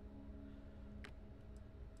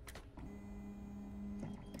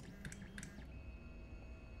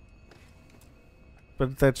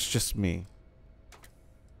 But that's just me.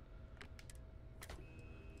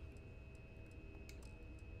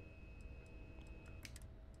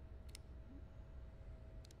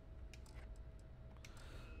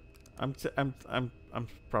 I'm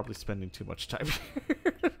probably spending too much time here.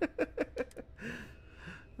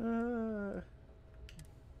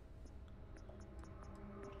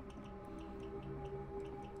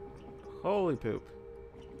 Holy poop.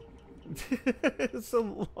 It's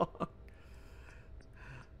so long.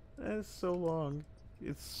 That is so long.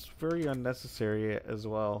 It's very unnecessary as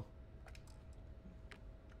well.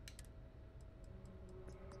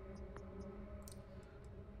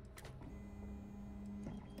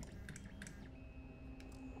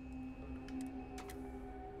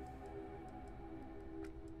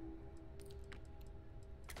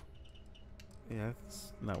 Yeah,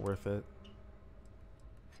 it's not worth it.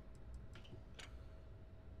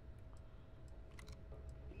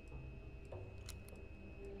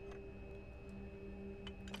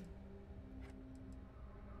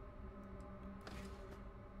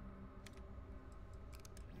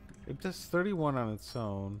 It does 31 on its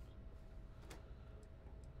own.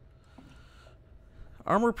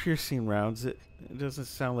 Armor piercing rounds, it doesn't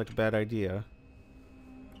sound like a bad idea.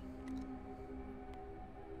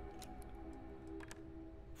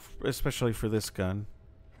 Especially for this gun.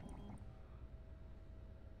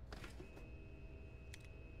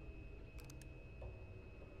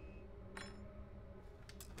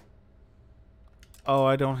 Oh,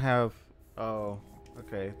 I don't have... Oh,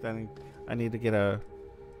 okay. Then I need to get a...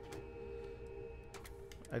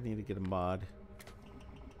 I need to get a mod.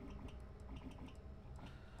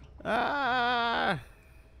 Ah!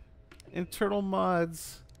 Internal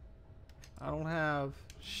mods. I don't have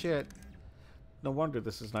shit. No wonder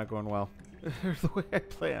this is not going well. The way I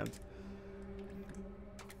planned.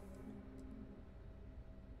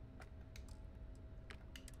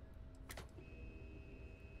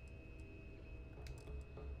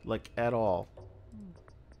 Like, at all.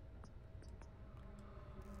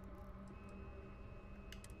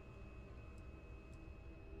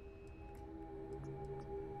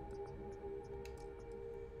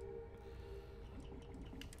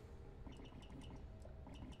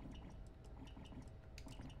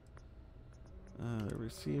 The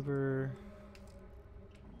receiver.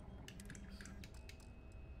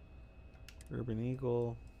 Urban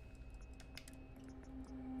Eagle.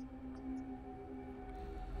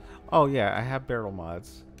 Oh yeah, I have barrel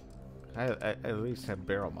mods. I at least have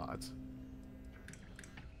barrel mods.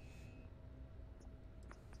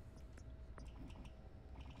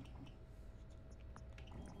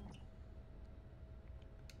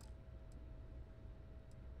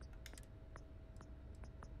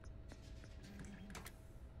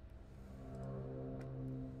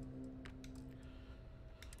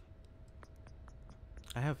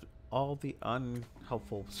 I have all the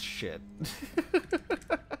unhelpful shit.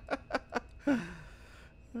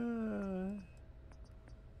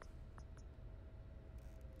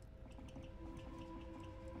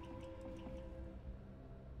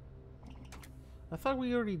 I thought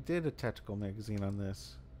we already did a tactical magazine on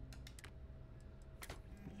this.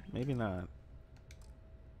 Maybe not.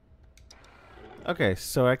 Okay,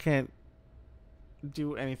 so I can't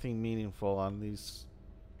do anything meaningful on these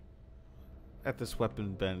at this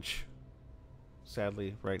weapon bench,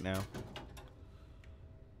 sadly, right now.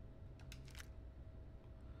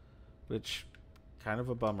 Which, kind of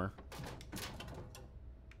a bummer.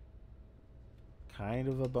 Kind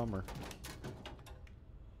of a bummer.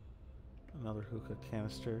 Another hookah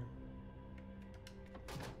canister.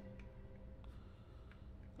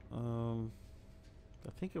 I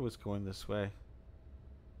think it was going this way.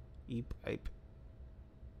 E-pipe.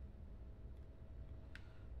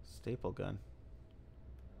 Staple gun.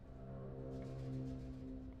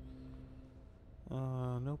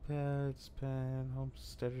 Notepads, pen,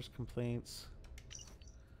 homesteaders' complaints.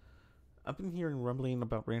 I've been hearing rumbling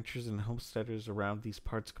about ranchers and homesteaders around these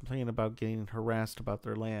parts complaining about getting harassed about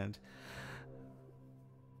their land.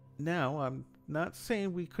 Now, I'm not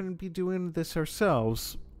saying we couldn't be doing this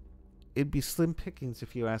ourselves. It'd be slim pickings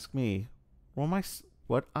if you ask me.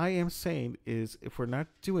 What I am saying is, if we're not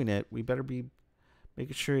doing it, we better be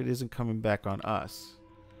making sure it isn't coming back on us.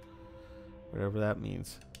 Whatever that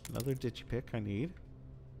means. Another digipick I need.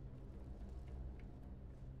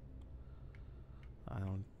 I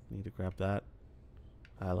don't need to grab that.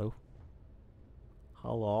 Hello.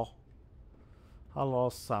 Hello. Hello,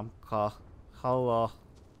 Samka. Hello.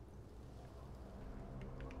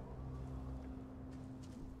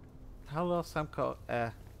 Hello,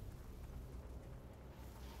 Samka.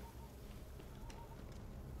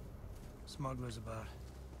 Smugglers about.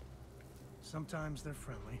 Sometimes they're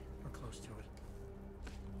friendly, or close to it.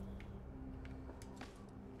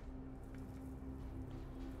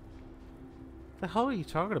 The hell are you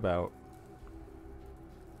talking about?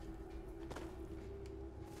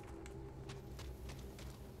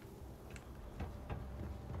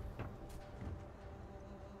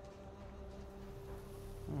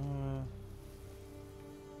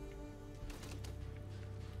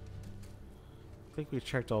 I think we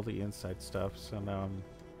checked all the inside stuff, so now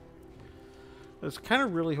I was kind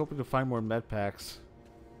of really hoping to find more med packs.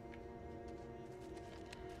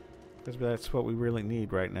 Because that's what we really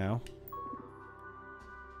need right now.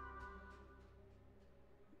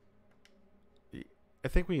 I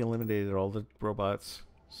think we eliminated all the robots,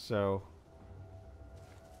 so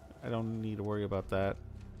I don't need to worry about that.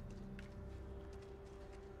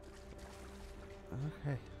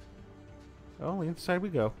 Okay. Oh, inside we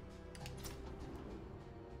go.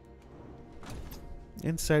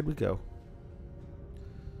 Inside we go.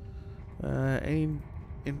 Any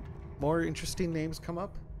more interesting names come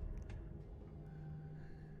up?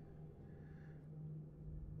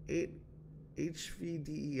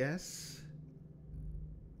 HVDES,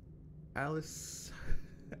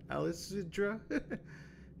 Alicidra,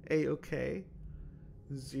 A-OK,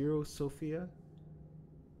 Zero Sophia,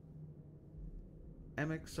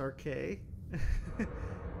 MXRK,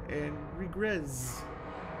 and Regrez.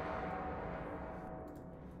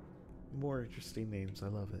 More interesting names, I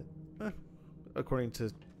love it. According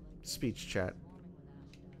to speech chat.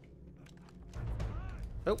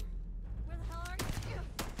 Oh.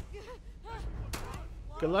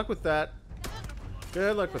 Good luck with that.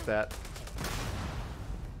 Good luck with that.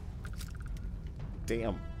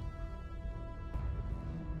 Damn.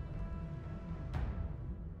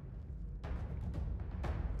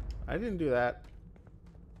 I didn't do that.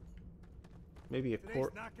 Maybe a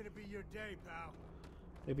corpse. Not gonna be your day, pal.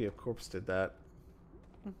 Maybe a corpse did that.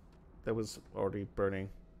 That was already burning.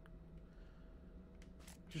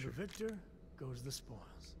 To the victor goes the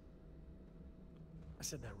spoils. I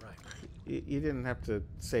said that right? You didn't have to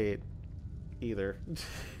say it either.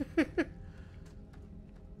 I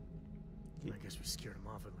guess we scared him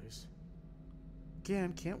off at least.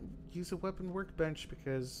 Again, can't use a weapon workbench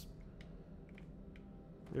because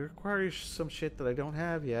it requires some shit that I don't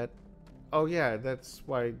have yet. Oh yeah, that's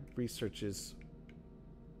why research is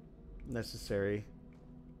necessary.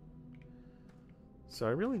 So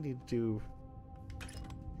I really need to do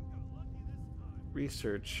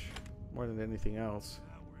research more than anything else.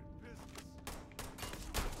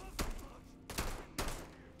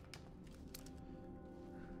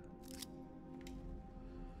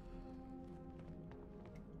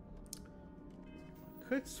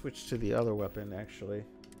 Could switch to the other weapon actually.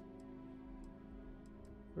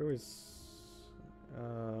 Where was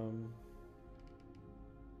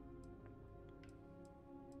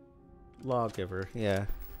Lawgiver, yeah.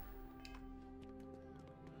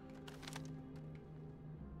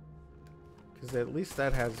 Because at least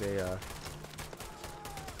that has a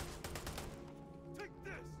Take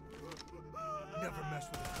this. Never mess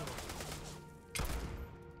with a crook.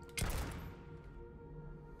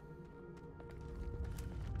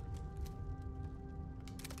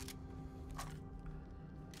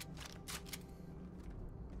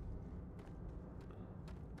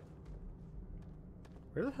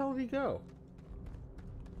 Where the hell did he go?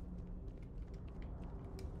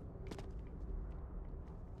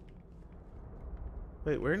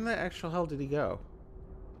 Wait, where in the actual hell did he go?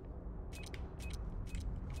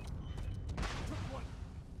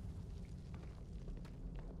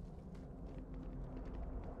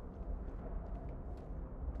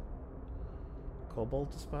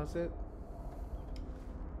 Cobalt deposit?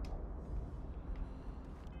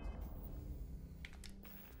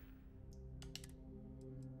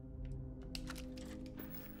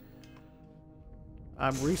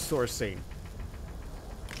 I'm resourcing.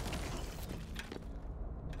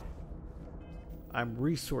 I'm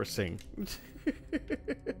resourcing.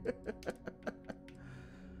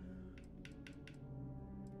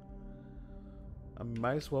 I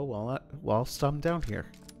might as well whilst I'm down here.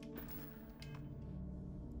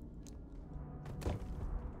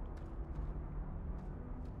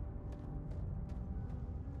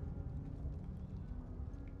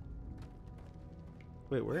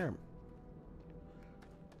 Wait, where am I?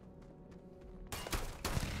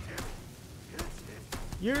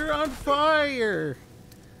 You're on fire!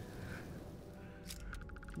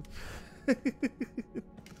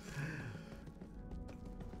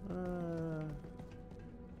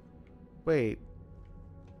 Wait.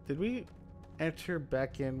 Did we enter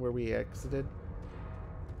back in where we exited?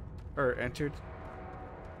 Or entered?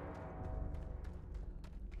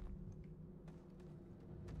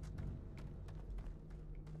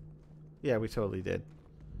 Yeah, we totally did.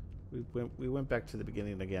 We went back to the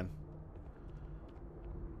beginning again.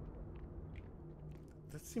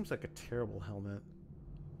 That seems like a terrible helmet.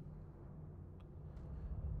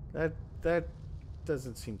 That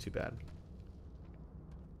doesn't seem too bad.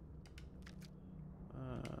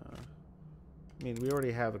 I mean, we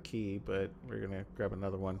already have a key, but we're gonna grab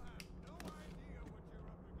another one.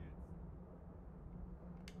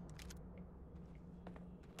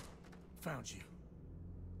 Found you.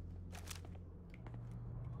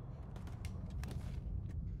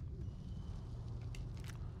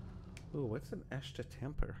 Ooh, what's an Ashta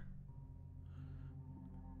Temper?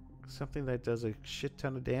 Something that does a shit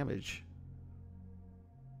ton of damage.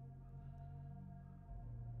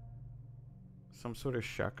 Some sort of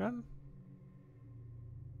shotgun?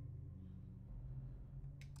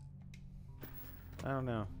 I don't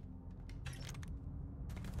know.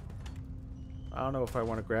 I don't know if I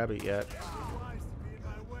want to grab it yet.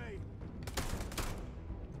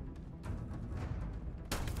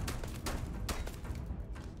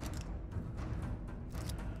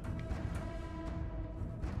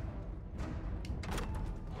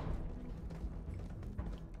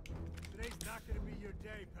 Today's not gonna be your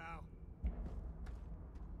day, pal.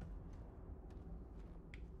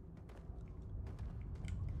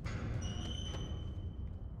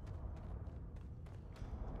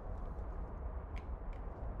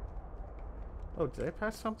 Oh, did I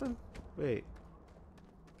pass something? Wait.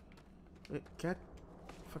 Wait, get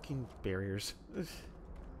fucking barriers. Ugh.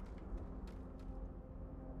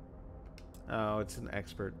 Oh, it's an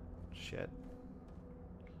expert. Shit.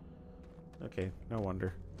 Okay, no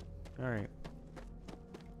wonder. Alright.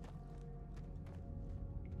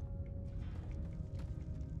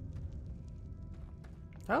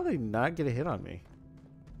 How did they not get a hit on me?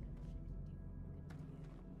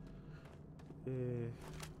 Oh,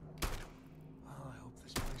 I hope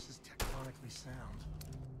this place is tectonically sound.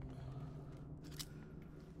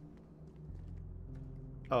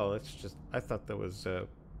 Oh, it's just... I thought that was,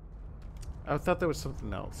 I thought that was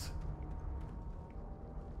something else.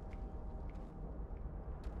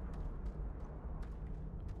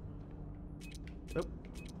 Nope.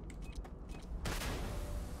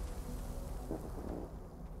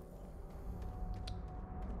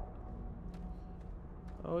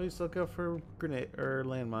 Always look out for grenade or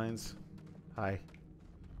landmines. Hi.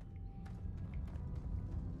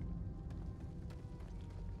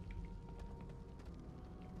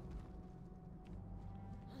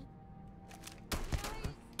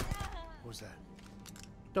 What was that?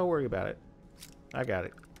 Don't worry about it. I got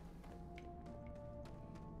it.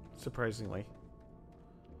 Surprisingly.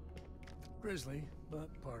 Grisly, but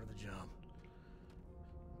part of the job.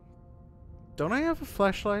 Don't I have a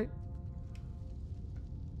flashlight?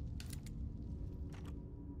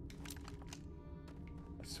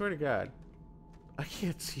 I swear to God. I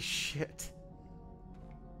can't see shit.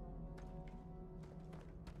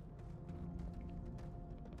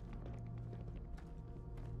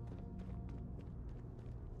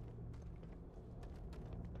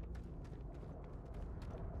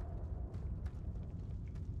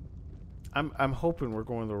 I'm hoping we're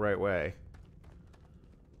going the right way.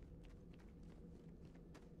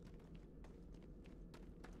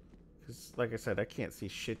 Cause like I said, I can't see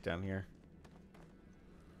shit down here.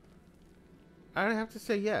 I'd have to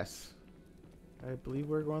say yes. I believe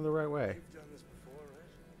we're going the right way. You've done this before, right?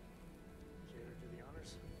 Jailer, do the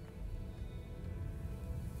honors.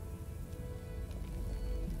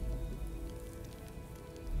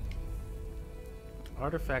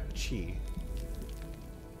 Artifact Chi.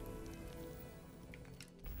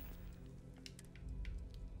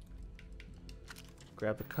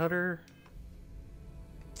 Grab the cutter.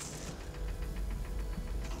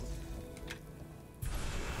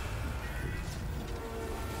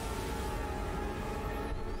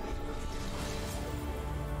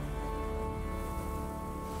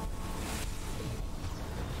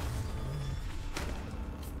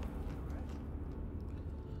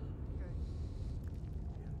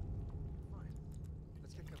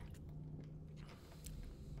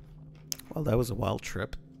 Well, that was a wild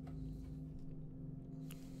trip.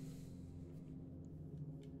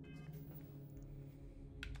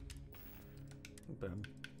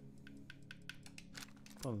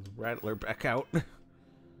 Pulling the rattler back out.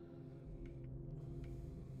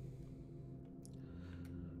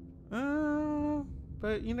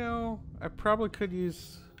 But you know, I probably could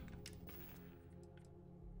use.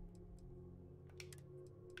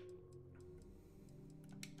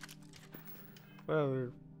 Well.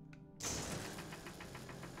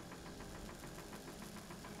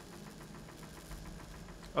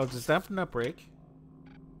 Oh, does that not break?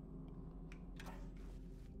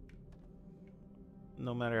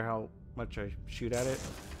 No matter how much I shoot at it.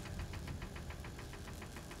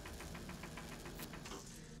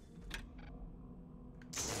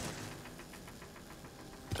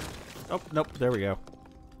 Oh, nope, there we go.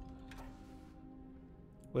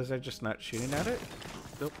 Was I just not shooting at it?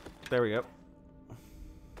 Nope, there we go.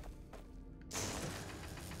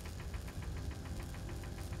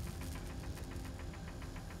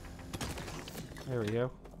 There we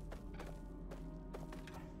go.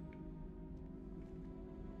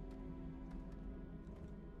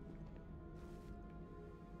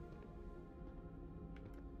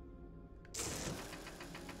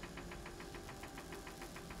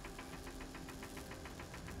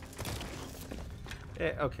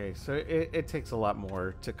 Okay, so it takes a lot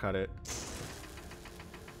more to cut it.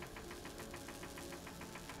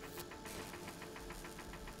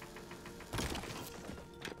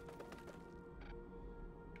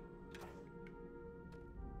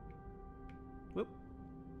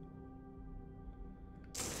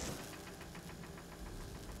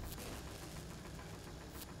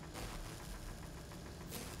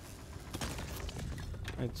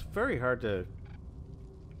 It's very hard to...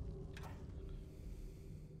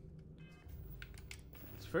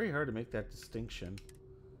 It's very hard to make that distinction.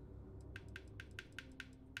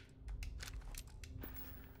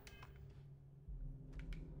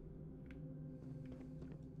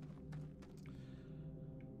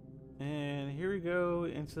 And here we go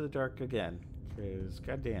into the dark again. Because,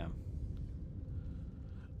 goddamn.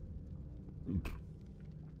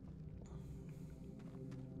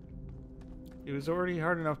 It was already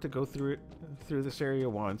hard enough to go through this area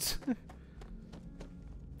once.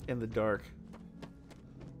 In the dark.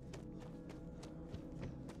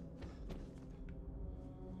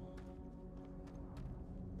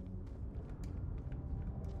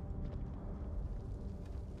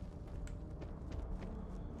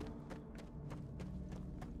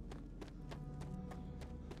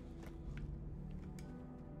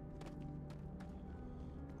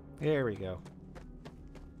 There we go.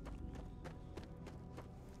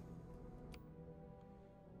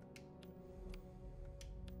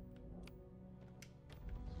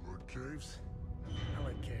 Caves? I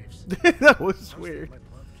like caves. That was weird. I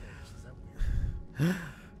love caves. Is that weird?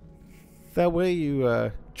 That way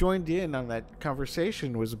you joined in on that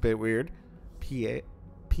conversation was a bit weird.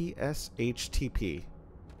 PSHTP.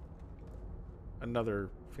 Another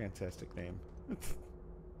fantastic name.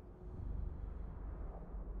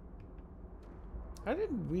 How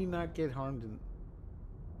did we not get harmed in...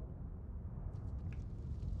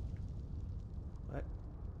 What?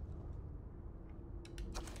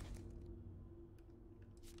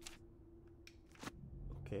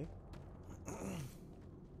 Okay.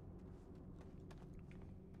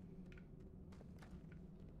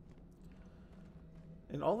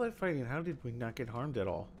 In all that fighting, how did we not get harmed at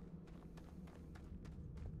all?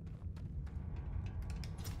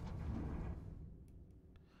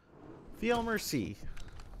 The Elmer C.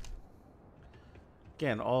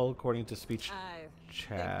 Again, all according to speech I chat.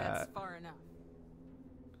 think that's far enough.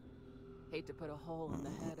 Hate to put a hole in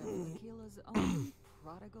the head of Tequila's own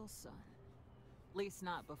prodigal son. Least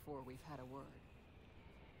not before we've had a word.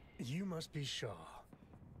 You must be Shaw.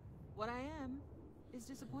 What I am is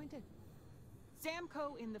disappointed. Sam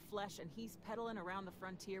Coe in the flesh, and he's peddling around the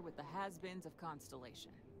frontier with the has-beens of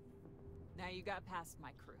Constellation. Now you got past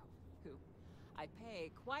my crew, who I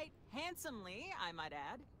pay quite handsomely, I might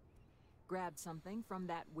add. Grabbed something from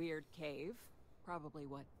that weird cave. Probably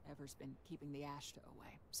whatever's been keeping the Ashta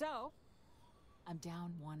away. So, I'm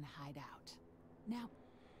down one hideout. Now,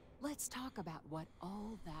 let's talk about what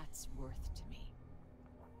all that's worth to me.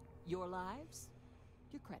 Your lives,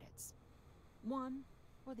 your credits. One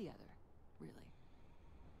or the other, really.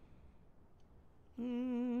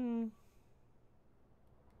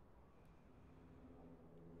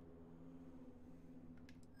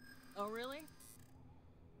 Oh, really?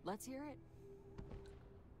 Let's hear it.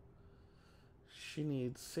 She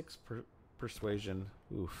needs 6 persuasion.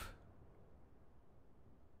 Oof.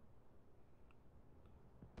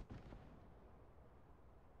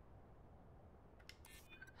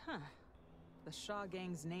 Huh. The Shaw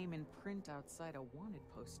Gang's name in print outside a wanted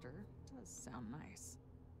poster does sound nice.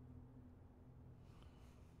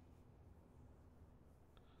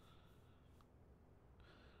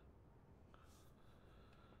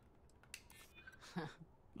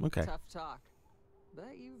 Okay. Tough talk.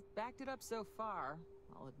 But you've backed it up so far,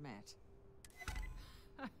 I'll admit.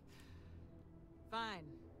 Fine.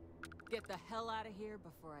 Get the hell out of here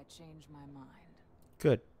before I change my mind.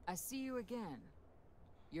 Good. I see you again.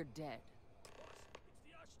 You're dead.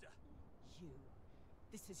 You.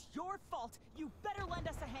 This is your fault. You better lend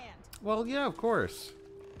us a hand. Well, yeah, of course.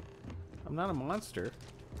 I'm not a monster.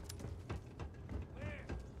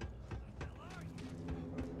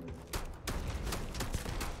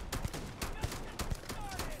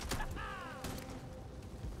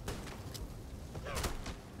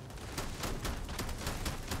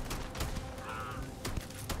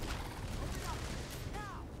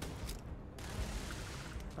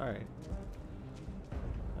 Alright.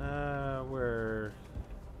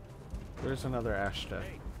 Where's another Ashta?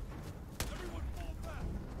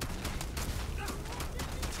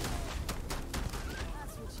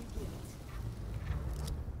 That's what you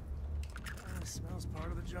get. Smells part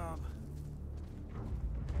of the job.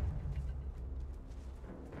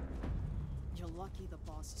 You're lucky the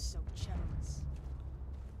boss is so generous.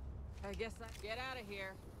 I guess I get out of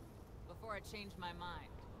here before I change my mind.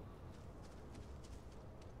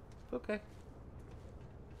 Okay.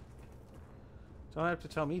 Don't have to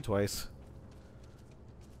tell me twice.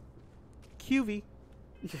 QV.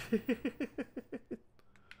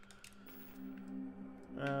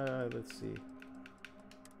 Let's see.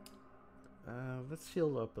 Let's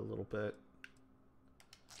heal up a little bit.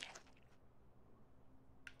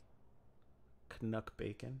 Knuck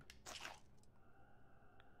bacon.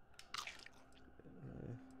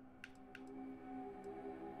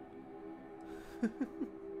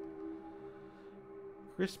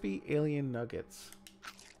 Crispy alien nuggets.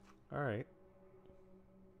 Alright.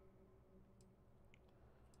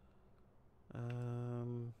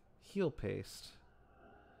 Heel paste.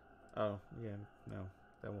 Oh, yeah, no,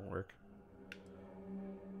 that won't work.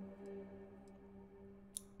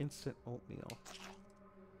 Instant oatmeal.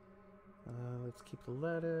 Let's keep the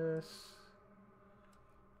lettuce.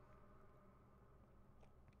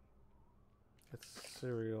 That's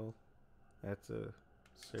cereal. That's a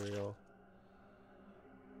cereal.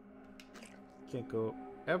 Can't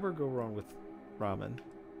ever go wrong with ramen.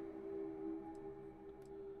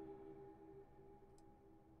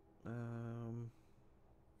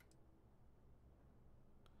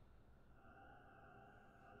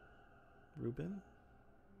 Reuben?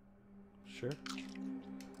 Sure.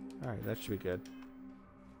 Alright, that should be good.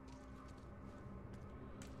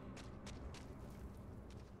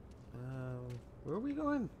 Where are we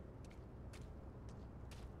going?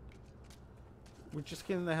 We're just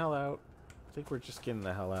getting the hell out. I think we're just getting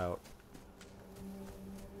the hell out.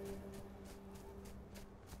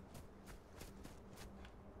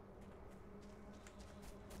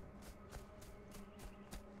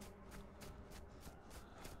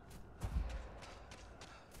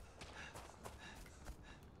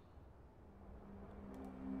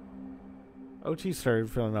 OT started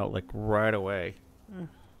filling out like right away.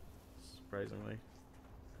 Surprisingly.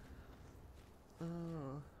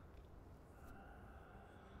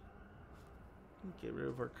 Get rid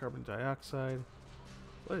of our carbon dioxide.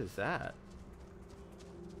 What is that?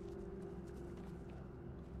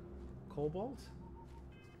 Cobalt?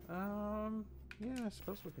 Yeah, I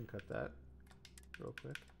suppose we can cut that real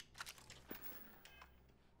quick.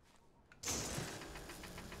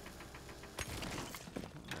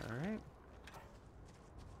 Alright.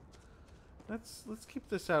 Let's keep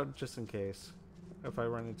this out just in case. If I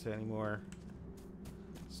run into any more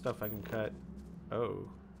stuff I can cut. Oh.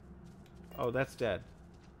 Oh, that's dead.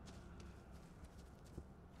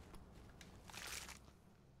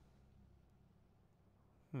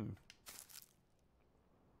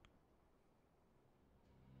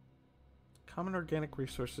 Common organic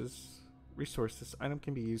resources. This item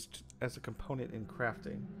can be used as a component in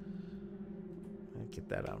crafting. Get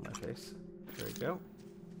that out of my face. There we go.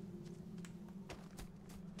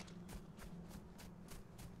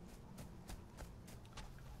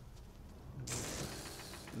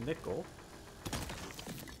 Nickel.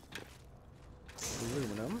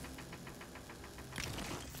 Aluminum.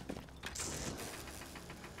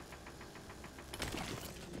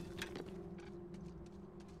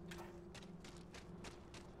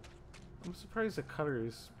 I'm surprised the cutter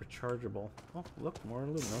is rechargeable. Oh, look, more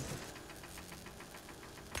aluminum.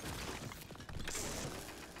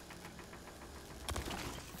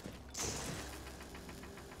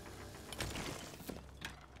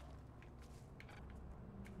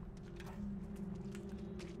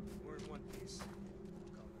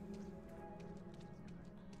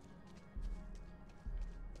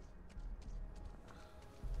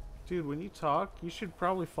 Dude, when you talk, you should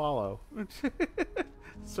probably follow.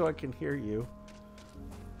 So I can hear you.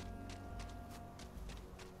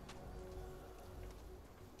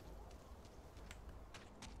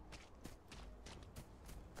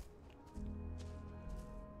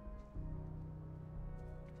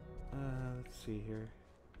 Let's see here.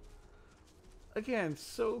 Again,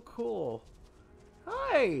 so cool.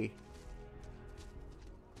 Hi!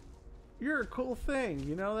 You're a cool thing,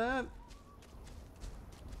 you know that?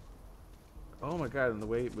 Oh my god, and the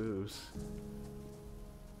way it moves.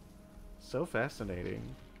 So fascinating.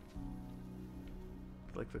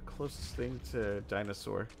 Like the closest thing to a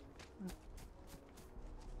dinosaur.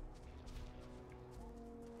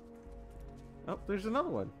 Oh, there's another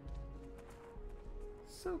one.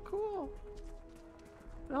 So cool.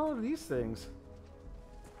 All of these things.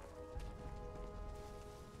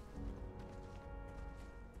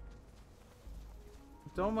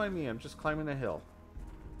 Don't mind me, I'm just climbing a hill.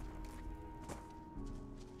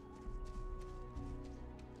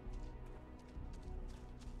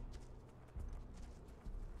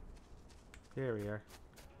 There we are.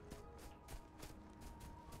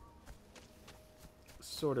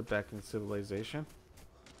 Sort of back in civilization.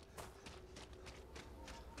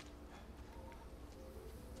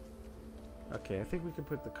 Okay, I think we can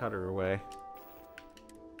put the cutter away.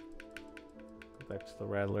 Go back to the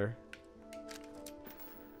rattler.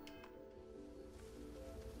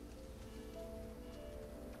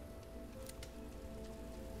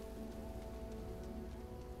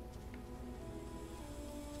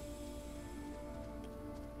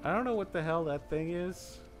 I don't know what the hell that thing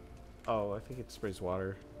is. Oh, I think it sprays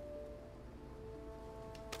water.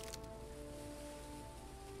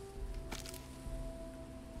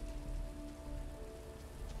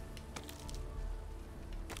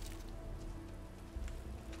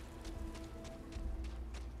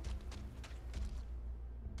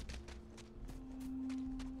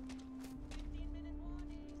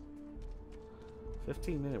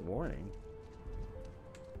 "15-minute warning?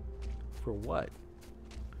 For what?"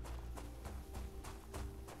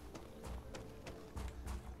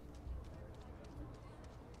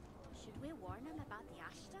 Should we warn him about the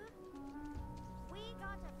Ashta? We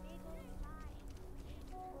got a big old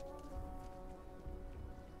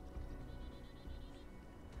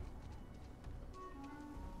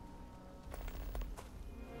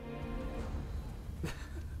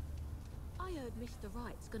I heard Mr.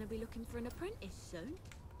 Wright's gonna be looking for an apprentice soon.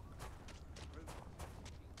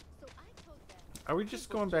 So I told them. Are we just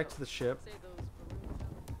going back to the ship?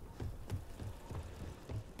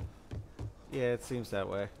 Yeah, it seems that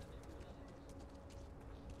way.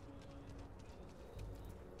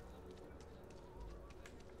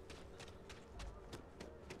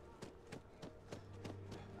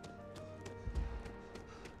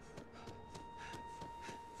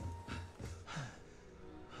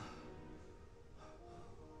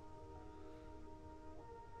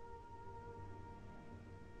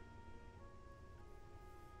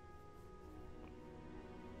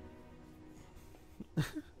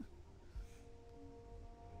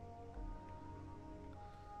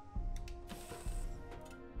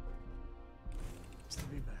 To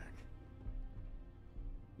be back.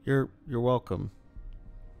 You're welcome.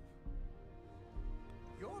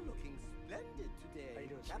 You're looking splendid today,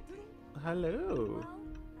 Captain. Hello.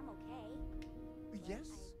 I'm okay. Yes,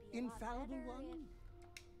 infallible one.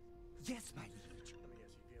 Yes, my liege.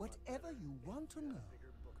 Whatever you want to know.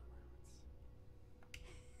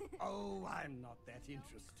 Oh, I'm not that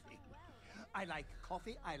interesting. I like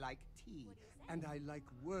coffee, I like tea, and I like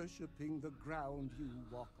worshipping the ground you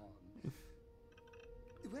walk on.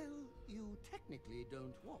 Well, you technically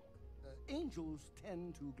don't walk. Angels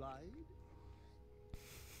tend to glide.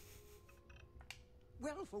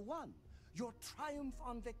 Well, for one, your triumph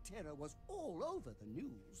on Vectera was all over the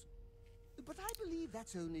news. But I believe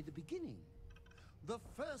that's only the beginning. The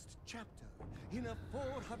first chapter in a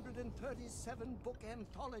 437-book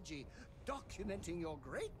anthology documenting your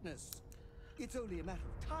greatness. It's only a matter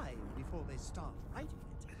of time before they start writing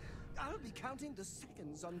it. I'll be counting the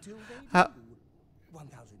seconds until they do.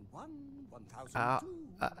 1001,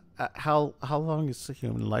 1002. How long is the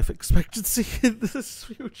human life expectancy in this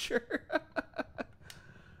future?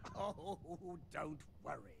 Oh, don't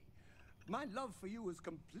worry. My love for you is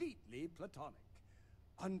completely platonic.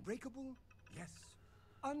 Unbreakable? Yes.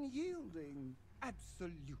 Unyielding?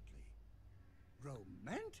 Absolutely.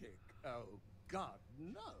 Romantic? Oh, God,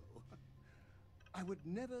 no. I would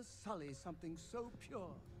never sully something so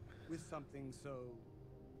pure with something so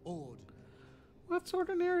ordinary. What's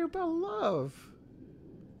ordinary about love?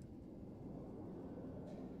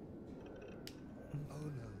 Oh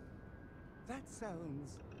no. That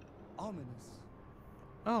sounds ominous.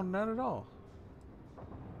 Oh, not at all.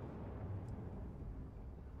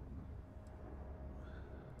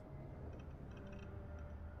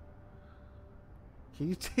 Can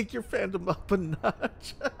you take your fandom up a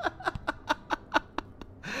notch?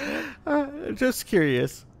 Just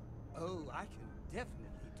curious. Oh, I can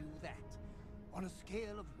definitely do that. On a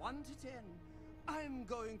scale of 1 to 10, I'm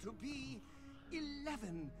going to be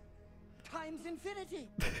 11 times infinity.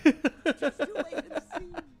 Just you wait and see.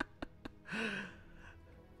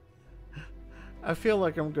 I feel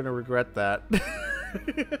like I'm gonna regret that.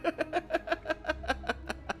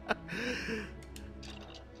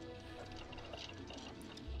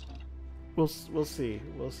 We'll see.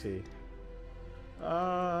 We'll see.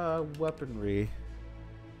 Weaponry.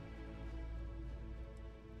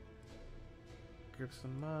 Grab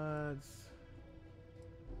some mods.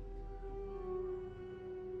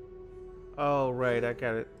 Oh, right. I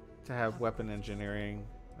got it to have weapon engineering.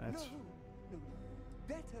 That's. No.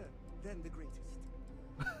 Better than the greatest.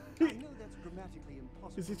 I know that's grammatically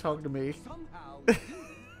impossible. Is he talking to me? Somehow you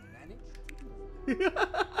managed to do it.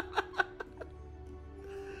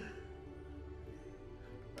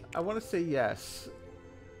 I want to say yes.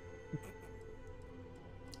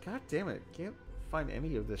 God damn it. Can't find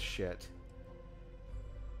any of this shit.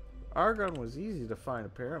 Argon was easy to find,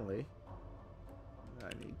 apparently. I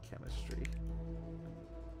need chemistry.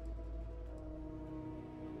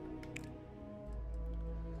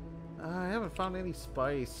 I haven't found any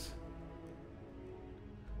spice.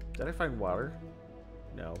 Did I find water?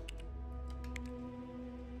 No.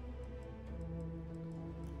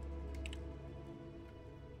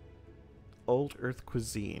 Old Earth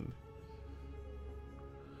cuisine.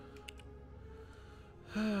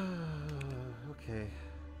 Okay.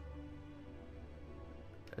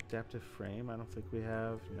 Adaptive frame. I don't think we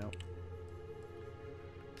have. Nope.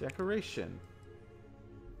 Decoration.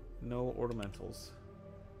 No ornamentals.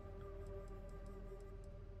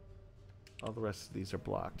 All the rest of these are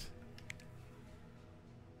blocked.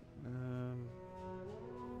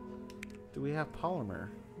 Do we have polymer?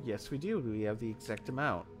 Yes, we do. Do we have the exact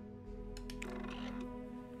amount?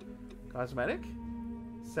 Cosmetic?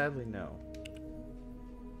 Sadly, no.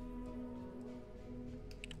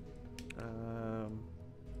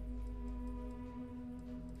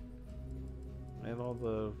 And all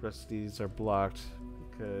the rest of these are blocked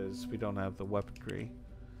because we don't have the weaponry.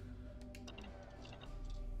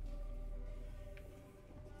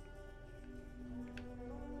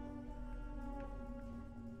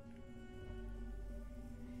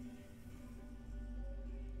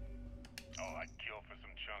 Oh, I'd kill for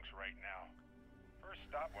some chunks right now. First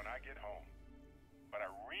stop when I get home. But I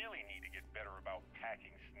really need to get better about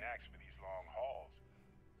packing snacks for these long hauls.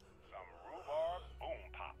 Some rhubarb boom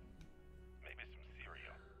pop. Maybe some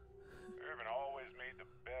cereal. Irvin always made the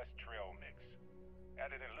best trail mix.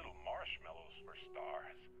 Added in little marshmallows for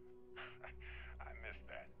stars. I miss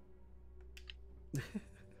that.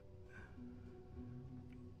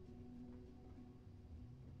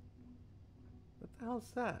 What the hell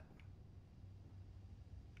is that?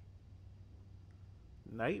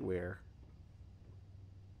 Nightwear.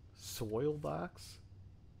 Soil box.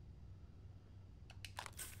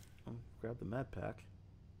 Oh, grab the med pack.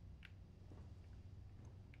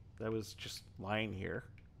 That was just lying here.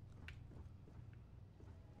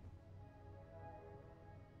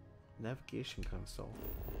 Navigation console.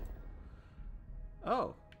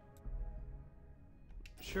 Oh.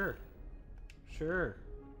 Sure. Sure.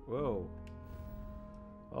 Whoa.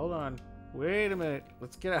 Hold on. Wait a minute.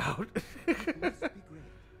 Let's get out. It must be great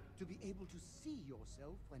to be able to see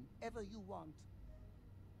yourself whenever you want.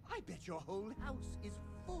 I bet your whole house is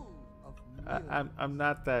full of mirrors. I'm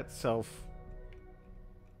not that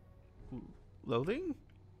self-loathing?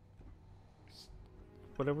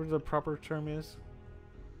 Whatever the proper term is.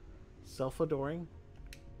 Self-adoring?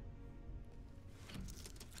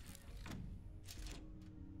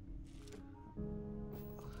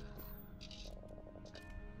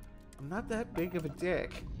 I'm not that big of a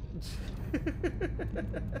dick.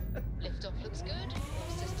 Liftoff looks good.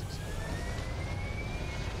 All systems go.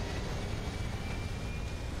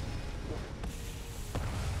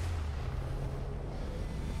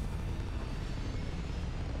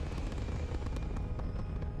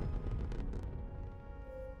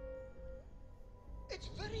 It's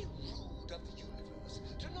very rude of the universe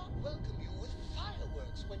to not welcome you with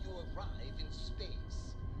fireworks when you arrive in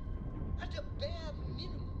space. At a bare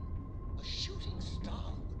minimum, a shooting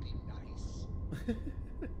star would be nice.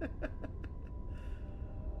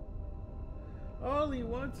 All he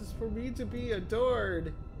wants is for me to be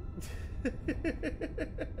adored.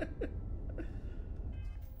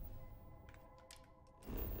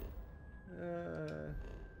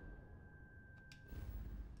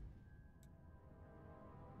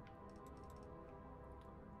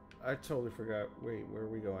 I totally forgot. Wait, where are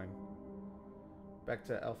we going? Back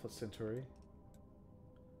to Alpha Centauri.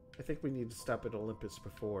 I think we need to stop at Olympus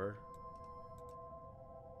before.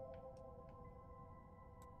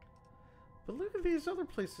 But look at these other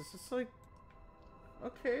places. It's like,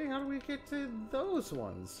 okay, how do we get to those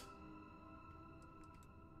ones?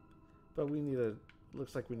 But we need to,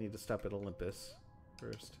 looks like we need to stop at Olympus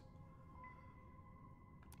first.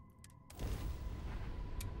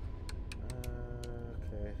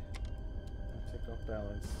 Okay. I'll take off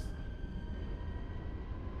balance.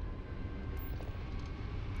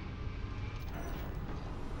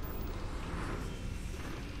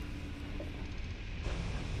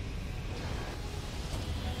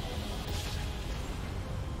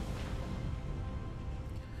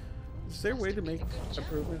 Is there a way to make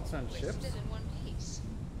improvements on ships? Still in one piece.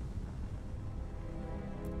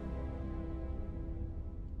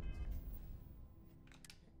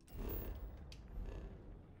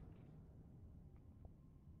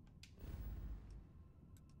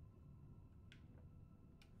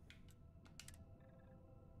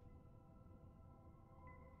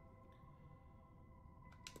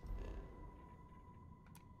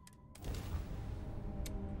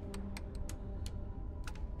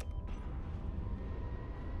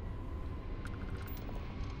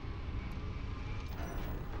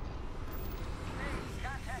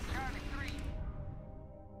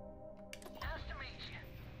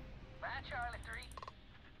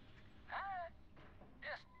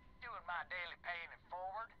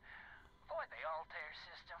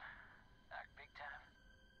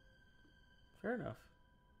 Fair enough.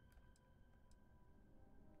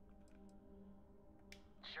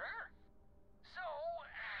 Sure. So,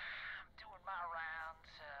 I'm doing my rounds,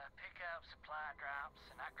 pick up supply drops,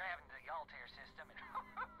 and I grab into the Altair system, and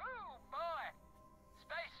oh boy,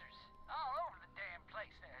 spacers all over the damn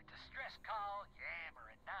place. Distress call,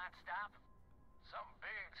 yammering nonstop. Something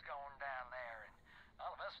big's going down there, and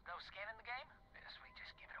all of us with no skin in the game, best we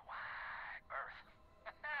just give it a wide berth.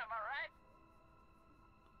 Am I right?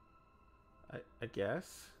 I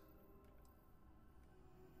guess.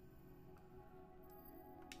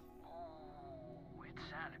 Oh, it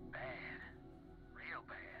sounded bad. Real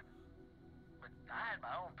bad. But I had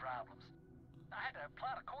my own problems. I had to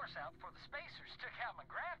plot a course out before the spacers took out my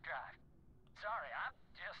grav drive. Sorry, I'm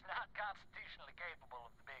just not constitutionally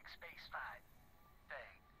capable of the big space fight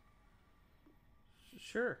thing.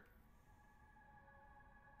 Sure.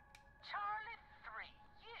 Charlie 3,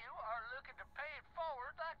 you are looking to pay it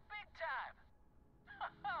forward like big time.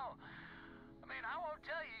 Oh, I mean, I won't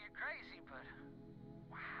tell you you're crazy, but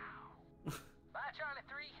wow. Bye, Charlie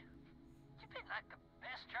 3. You've been like the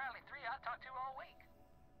best Charlie 3 I talked to all week.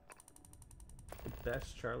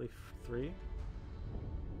 Best Charlie 3?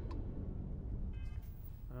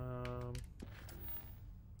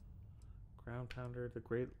 Ground Pounder, the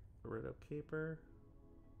Great Loretto Caper.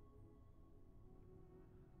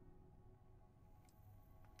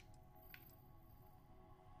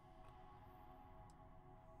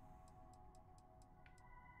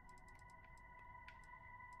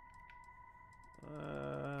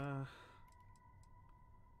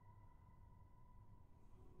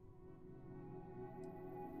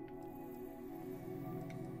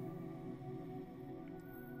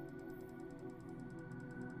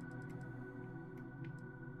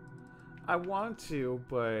 I want to,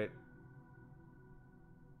 but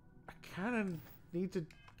I kind of need to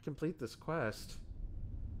complete this quest.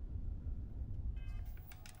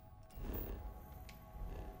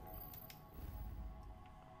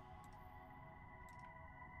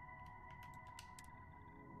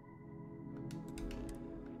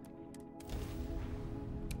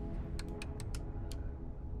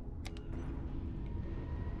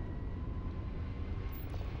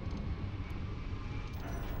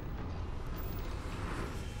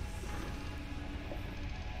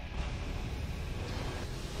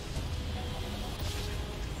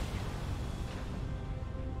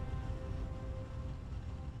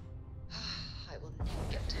 I will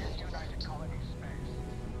never get to United Colony Space.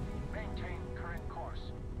 Maintain current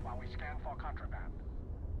course while we scan for contraband.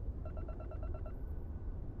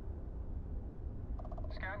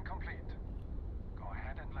 Scan complete. Go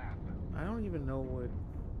ahead and land. I don't even know what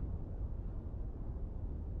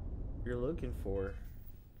you're looking for.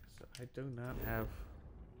 So I do not have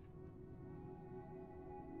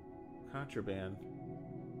contraband.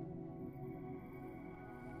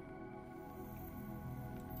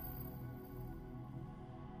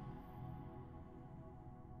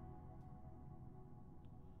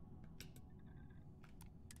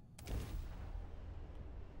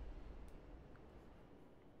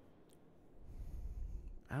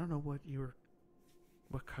 I don't know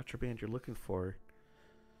what contraband you're looking for.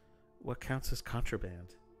 What counts as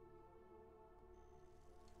contraband?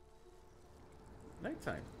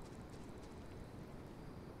 Nighttime.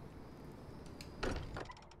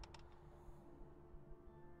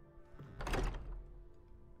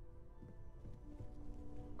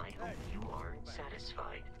 I hope you are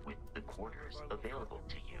satisfied with the quarters available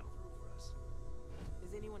to you.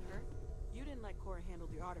 Is anyone hurt? You didn't let Cora handle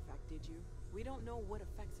the artifact, did you? We don't know what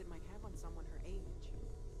effects it might have on someone her age.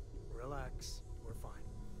 Relax. We're fine.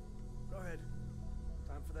 Go ahead.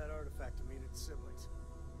 Time for that artifact to meet its siblings.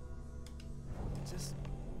 Just,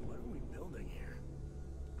 what are we building here?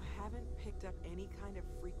 I haven't picked up any kind of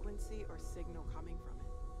frequency or signal coming from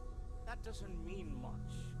it. That doesn't mean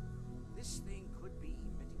much. This thing could be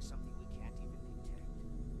emitting something we can't even detect.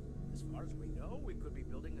 As far as we know, we could be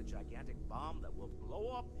building a gigantic bomb that will blow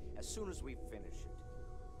up as soon as we finish it.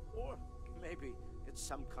 Or maybe it's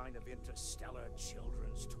some kind of interstellar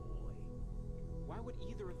children's toy. Why would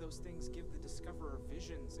either of those things give the Discoverer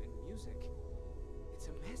visions and music? It's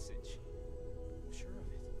a message. I'm sure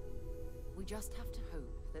of it. We just have to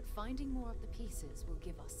hope that finding more of the pieces will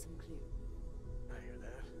give us some clue. I hear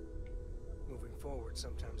that. Moving forward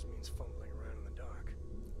sometimes means fumbling around in the dark.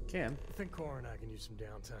 Can. I think Cora and I can use some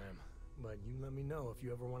downtime, but you let me know if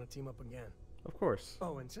you ever want to team up again. Of course.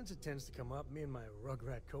 Oh, and since it tends to come up, me and my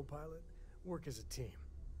Rugrat co-pilot work as a team.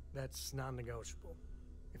 That's non-negotiable.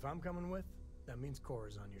 If I'm coming with, that means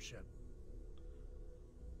Cora's on your ship.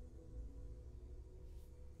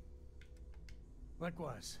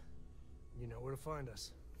 Likewise. You know where to find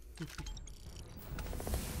us.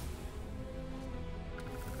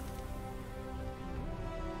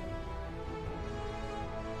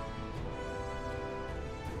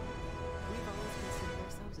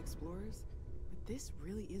 This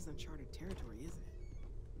really is uncharted territory, isn't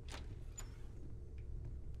it?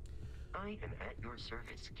 I am at your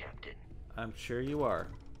service, Captain. I'm sure you are.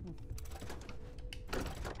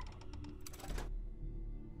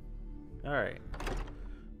 Alright.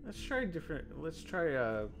 Let's try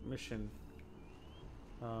a mission.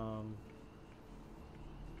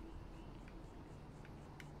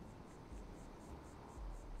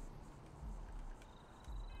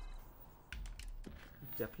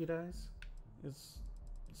 Deputize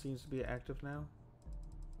seems to be active now.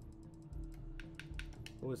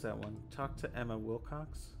 What was that one? Talk to Emma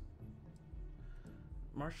Wilcox.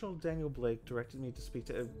 Marshal Daniel Blake directed me to speak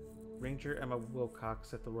to Ranger Emma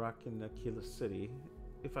Wilcox at the Rock in Aquila City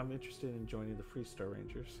if I'm interested in joining the Freestar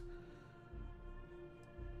Rangers.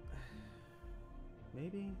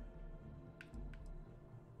 Maybe?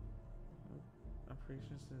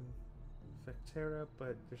 Operations in Vectera,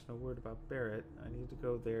 but there's no word about Barrett. I need to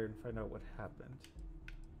go there and find out what happened.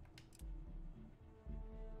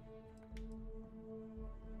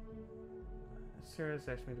 Sarah's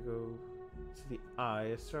asked me to go to the Eye,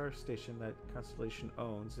 a star station that Constellation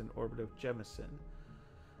owns in orbit of Jemison.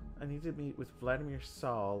 I need to meet with Vladimir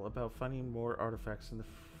Saul about finding more artifacts in the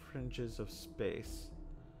fringes of space.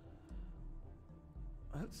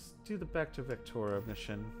 Let's do the Back to Vectora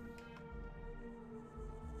mission.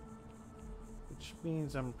 Which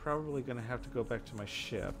means I'm probably going to have to go back to my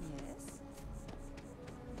ship. Yes.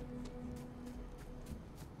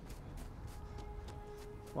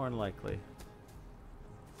 More than likely.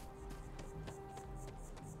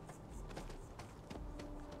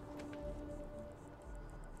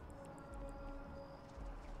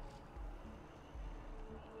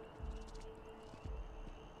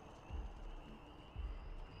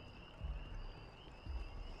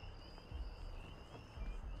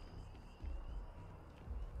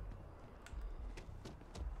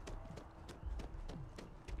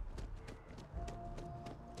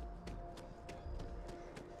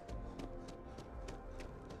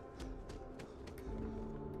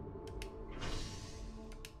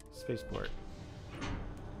 Spaceport.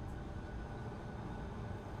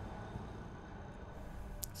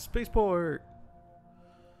 Spaceport.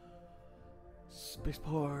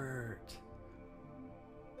 Spaceport.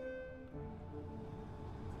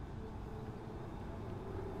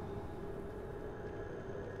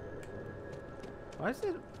 Why does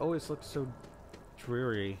it always look so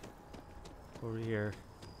dreary over here?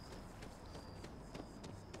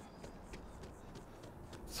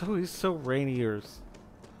 It's always so rainy or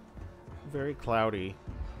very cloudy.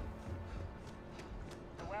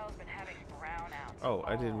 The well's been having brownouts. Oh,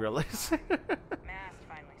 I didn't realize. Mast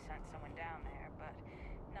finally sent someone down there, but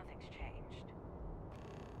nothing's changed.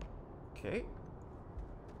 Okay.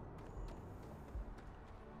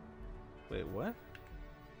 Wait, what?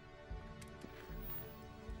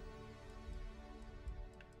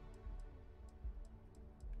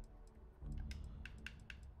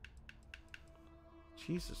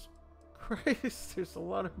 Jesus Christ, there's a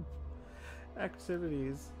lot of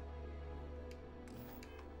activities.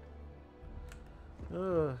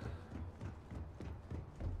 Ugh.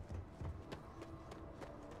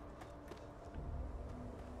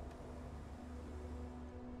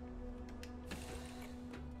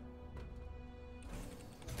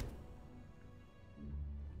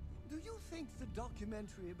 Do you think the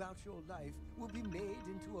documentary about your life will be made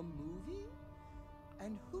into a movie?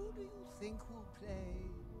 And who do you think will play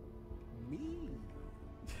me?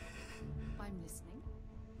 I'm listening.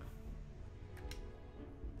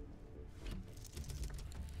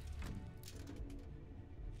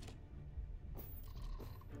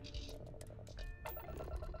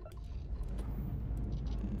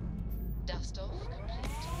 Dust off complete.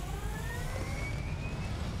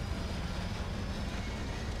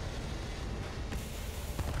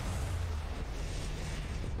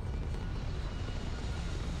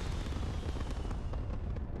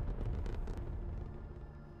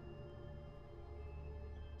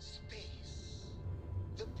 Space.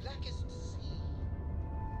 The blackest sea.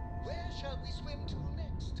 Where shall we swim to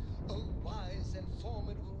next, oh wise and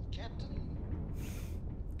formidable captain?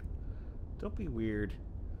 Don't be weird.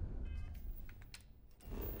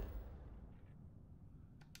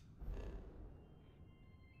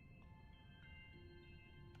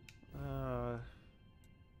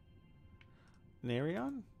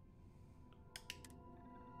 Narion?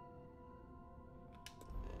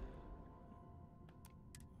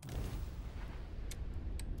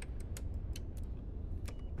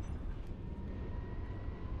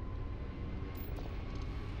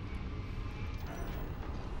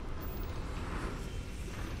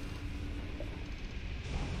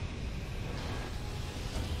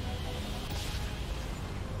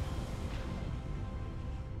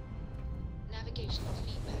 Situational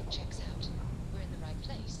feedback checks out. We're in the right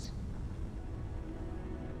place.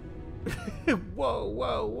 Whoa,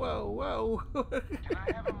 whoa, whoa, whoa. Can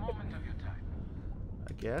I have a moment of your time?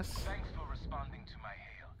 I guess. Thanks for responding to my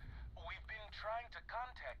hail. We've been trying to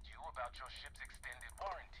contact you about your ship's extended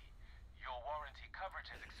warranty. Your warranty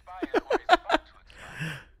coverage has expired or is about to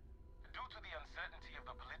expire. Due to the uncertainty of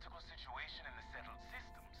the political situation in the settled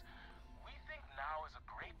systems, we think now is a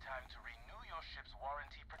great time to renew your ship's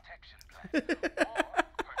warranty protection plan, or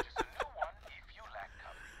purchase a new one if you lack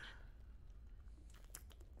coverage.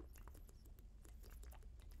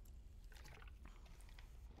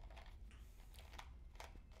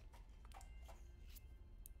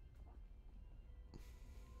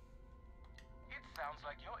 It sounds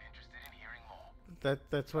like you're interested in hearing more.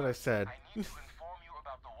 That's what I said. I need to inform you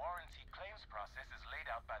about the warranty claims process as laid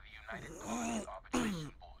out by the United Colonies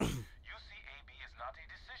Arbitration Board. UCAB is not a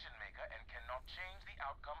decision maker and cannot change the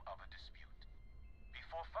outcome of a dispute.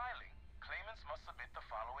 Before filing, claimants must submit the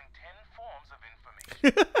following 10 forms of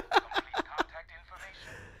information. Complete contact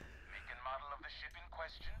information, make and model of the ship in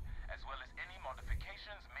question, as well as any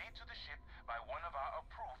modifications made to the ship by one of our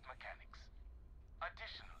approved mechanics.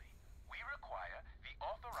 Additionally, we require the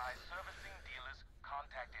authorized servicing dealer's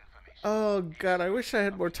contact information. Oh god, I wish I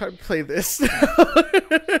had more time to play this.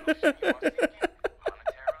 Monetarily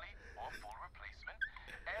or full replacement,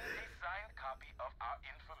 and a signed copy of our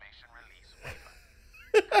information release waiver.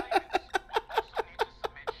 Claimants will also need to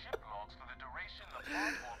submit ship logs for the duration the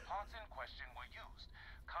part or parts in question were used,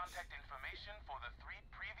 contact information for the 3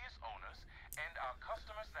 previous owners, and our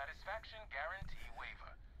customer satisfaction guarantee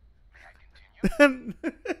waiver. May I continue?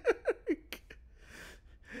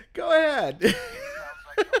 Go ahead. It sounds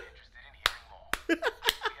like you're interested in hearing more. We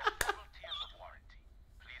have several tiers of warranty.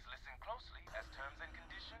 Please listen closely as terms and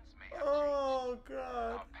conditions may have Oh changed.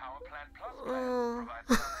 god. Our Power Plant Plus plan provides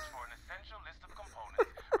coverage for an essential list of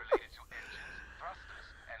components related to engines, thrusters,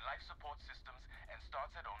 and life support systems and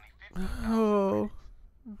starts at only 15,000 Oh. credits.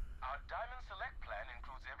 Our Diamond Select plan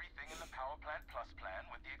includes everything in the Power Plant Plus plan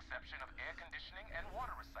with the exception of air conditioning and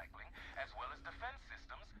water recycling, as well as defense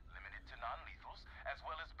systems, limited to non-lethals, as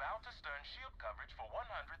well as bow-to-stern shield coverage for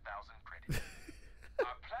 100,000 credits.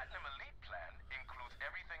 Our Platinum Elite plan includes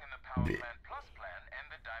everything in the Power Plant Plus plan and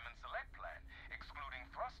the Diamond Select plan, excluding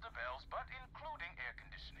thruster bells but including air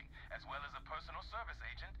conditioning, as well as a personal service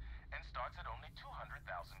agent, and starts at only 200,000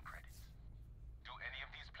 credits. Do any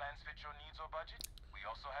of these plans fit your needs or budget? We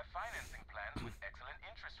also have financing plans with excellent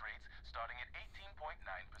interest rates starting at 18.9%.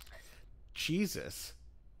 Jesus.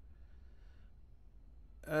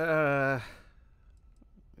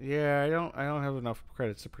 Yeah, I don't have enough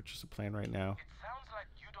credits to purchase a plan right now. It sounds like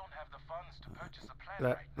you don't have the funds to purchase a plan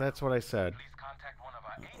right now. That's what I said. Please contact one of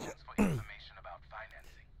our agents for information about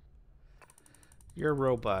financing. You're a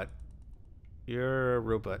robot. You're a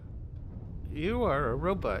robot. You are a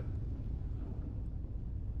robot.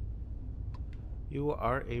 You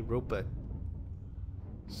are a robot.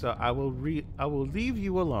 So I will leave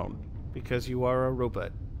you alone because you are a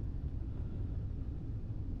robot.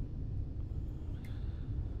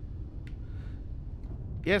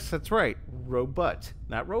 Yes, that's right. Robot,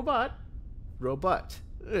 not robot. Robot.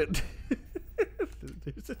 There's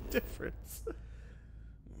a difference.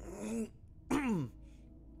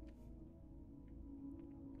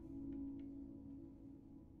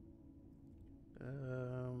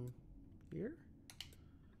 Here?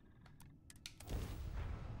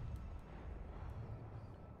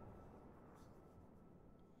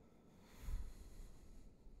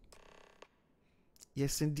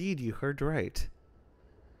 Yes, indeed, you heard right.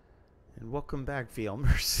 And welcome back, VL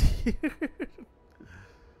Mercy.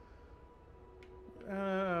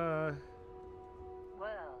 Well,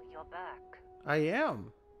 you're back. I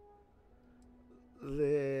am.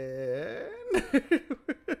 Then...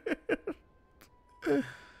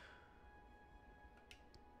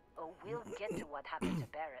 Oh, we'll get to what happened to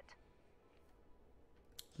Barrett.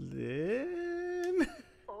 Then...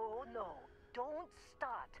 Oh, no. Don't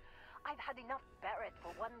start. I've had enough Barrett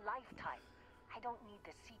for one lifetime. I don't need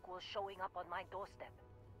the sequel showing up on my doorstep.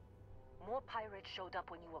 More pirates showed up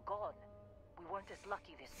when you were gone. We weren't as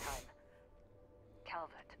lucky this time.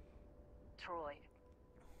 Calvert, Troy,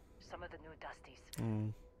 some of the new Dusties.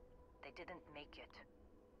 They didn't make it.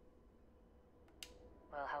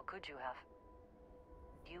 Well, how could you have?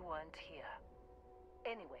 You weren't here.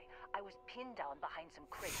 Anyway, I was pinned down behind some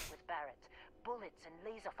crates with Barrett. Bullets and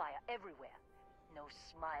laser fire everywhere. No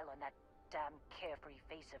smile on that damn carefree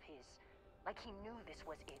face of his. Like he knew this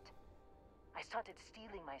was it. I started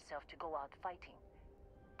steeling myself to go out fighting.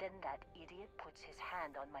 Then that idiot puts his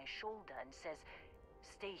hand on my shoulder and says,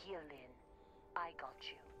 "Stay here, Lynn. I got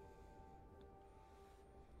you."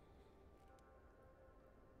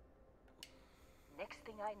 Next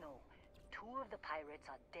thing I know, 2 of the pirates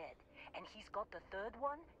are dead, and he's got the 3rd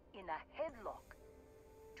one in a headlock.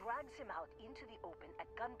 Drags him out into the open at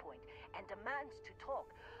gunpoint and demands to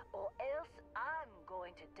talk, or else I'm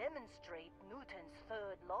going to demonstrate Newton's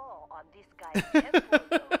 3rd law on this guy's temporal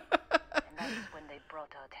lobe. And that's when they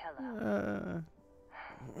brought out Hella.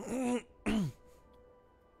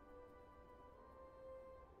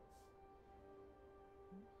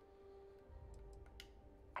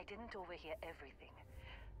 I didn't overhear everything,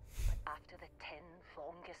 but after the 10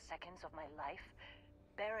 longest seconds of my life,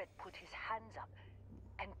 Barrett put his hands up,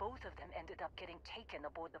 and both of them ended up getting taken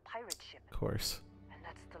aboard the pirate ship. Of course. And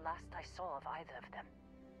that's the last I saw of either of them.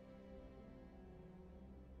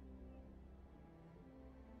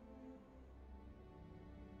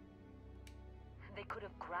 They could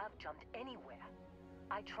have grav-jumped anywhere.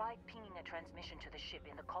 I tried pinging a transmission to the ship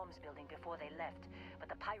in the comms building before they left, but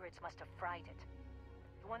the pirates must have fried it.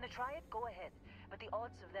 You want to try it? Go ahead. But the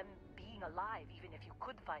odds of them being alive, even if you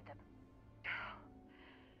could find them...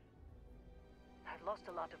 I've lost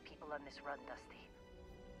a lot of people on this run, Dusty.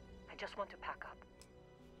 I just want to pack up.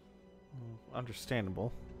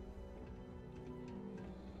 Understandable.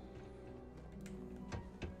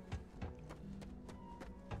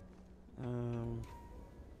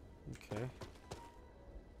 Okay.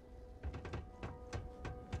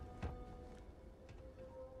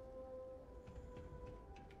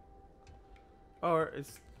 Or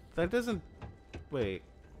is that doesn't wait.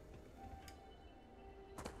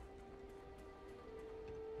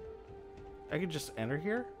 I could just enter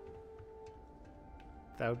here?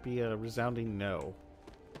 That would be a resounding no.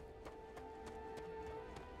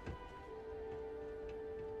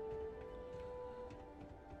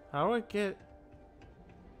 How do I get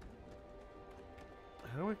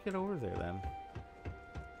over there then?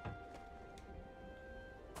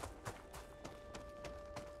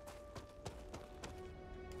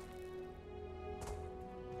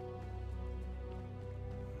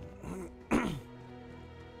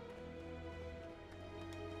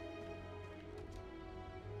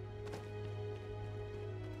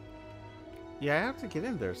 Yeah, I have to get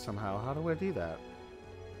in there somehow. How do I do that?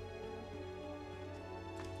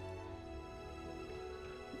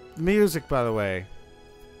 Music, by the way.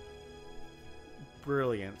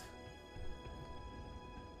 Brilliant.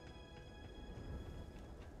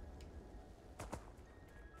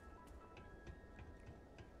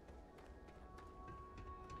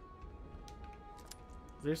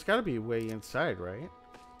 There's got to be a way inside, right?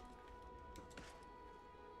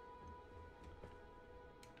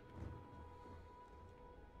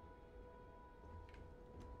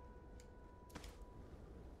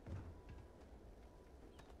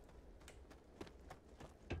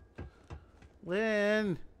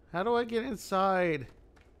 Lynn, how do I get inside?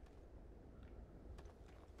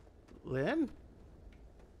 Lynn?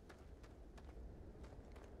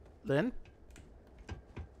 Lynn?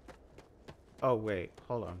 Oh, wait.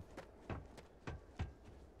 Hold on.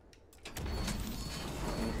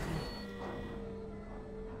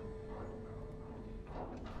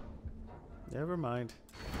 Never mind.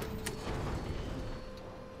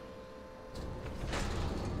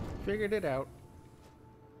 Figured it out.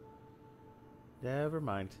 Never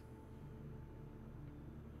mind.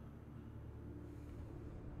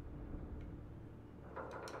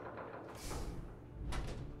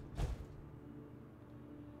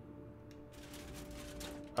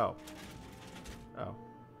 Oh. Oh.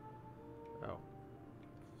 Oh.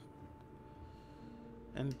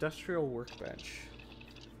 Industrial workbench.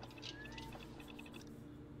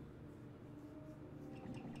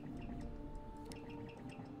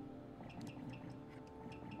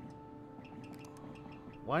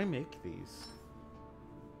 Why make these?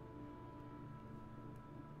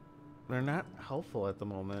 They're not helpful at the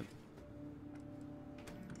moment.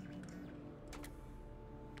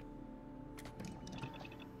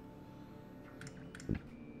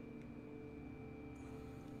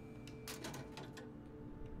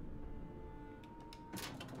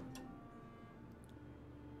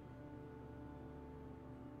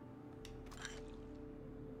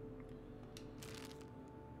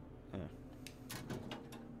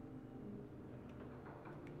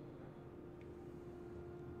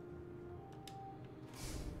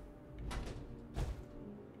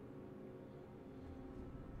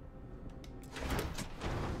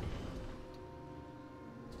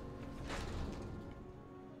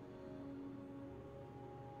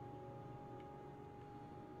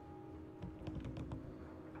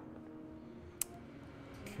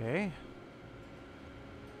 Okay.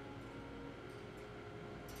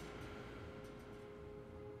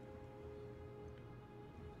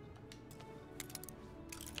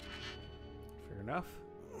 Fair enough.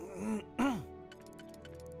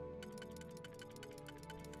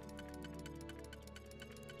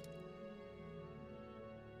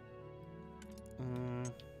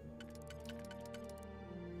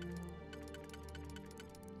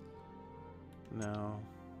 No.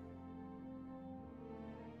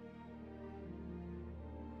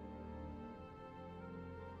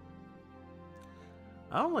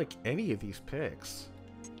 I don't like any of these picks.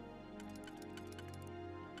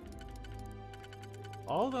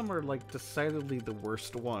 All of them are like decidedly the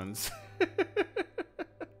worst ones.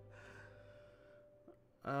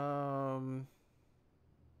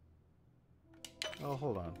 Oh,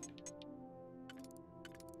 hold on.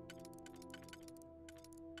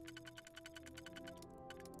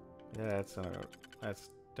 Yeah, that's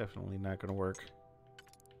definitely not gonna work.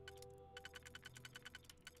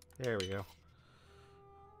 There we go.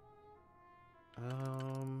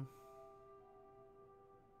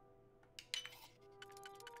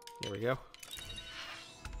 There we go.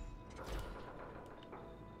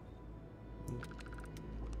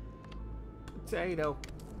 Potato.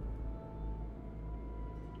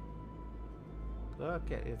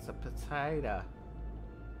 Look, it's a potato.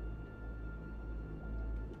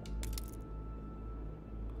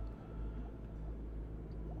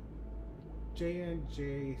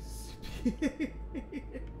 J&J.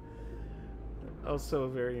 Also a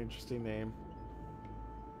very interesting name.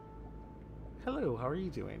 Hello, how are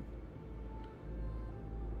you doing?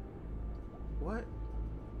 What?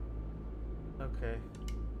 Okay.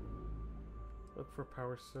 Look for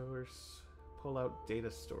power source. Pull out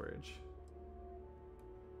data storage.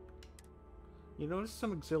 You notice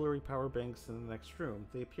some auxiliary power banks in the next room.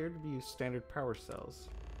 They appear to be standard power cells.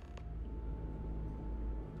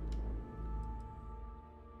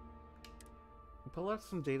 Pull out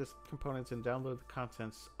some data components and download the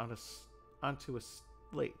contents onto a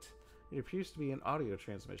slate. It appears to be an audio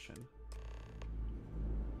transmission.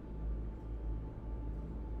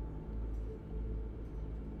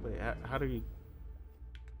 Wait, how do you...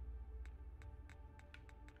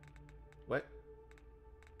 What?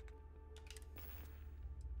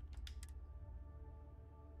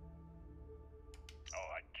 Oh,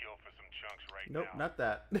 I'd kill for some chunks right Nope, now. not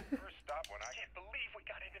that. First stop when I can't believe we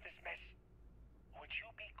got into this mess. Would you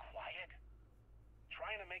be quiet?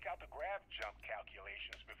 Trying to make out the grav jump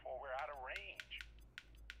calculations before we're out of range.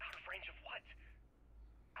 Out of range of what?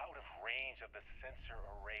 Out of range of the sensor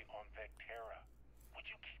array on Vectera. Would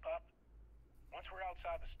you keep up? Once we're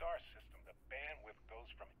outside the star system, the bandwidth goes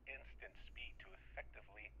from instant speed to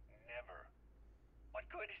effectively never. What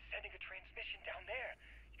good is sending a transmission down there?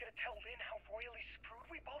 You gonna tell Lynn how royally screwed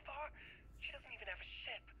we both are? She doesn't even have a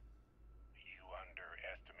ship. You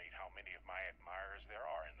underestimate how many of my admirers there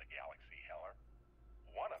are in the galaxy, Heller.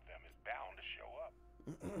 One of them is bound to show up.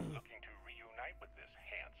 Looking to reunite with this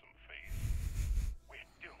handsome face. We're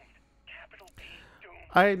doomed. Capital B doomed.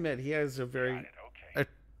 I admit he has a very...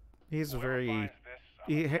 he's a very...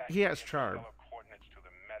 He has charm. Coordinates to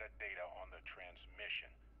the metadata on the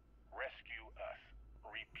transmission. Rescue us.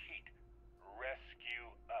 Repeat.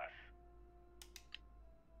 Rescue us.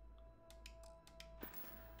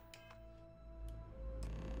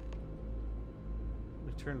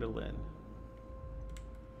 Return to Lynn.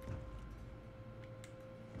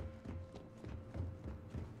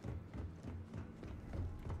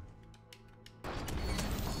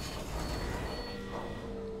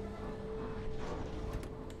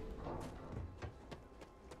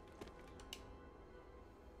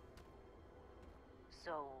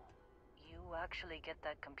 So, you actually get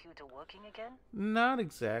that computer working again? Not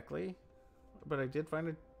exactly. But I did find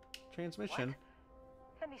a transmission.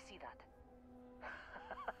 What? Let me see that.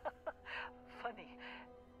 Funny.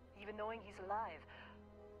 Even knowing he's alive,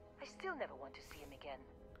 I still never want to see him again.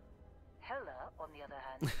 Hella, on the other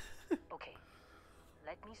hand. Okay.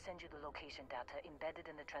 Let me send you the location data embedded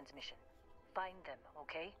in the transmission. Find them,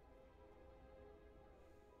 okay?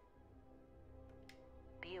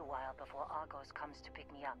 Be a while before Argos comes to pick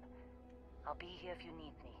me up. I'll be here if you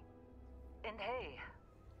need me. And hey,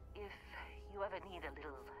 if you ever need a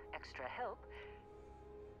little extra help,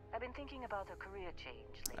 I've been thinking about a career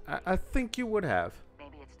change lately. I think you would have.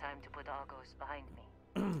 Maybe it's time to put Argos behind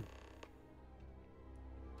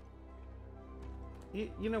me.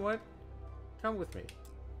 You know what? Come with me.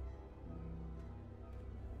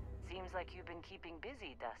 Seems like you've been keeping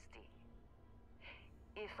busy, Dusty.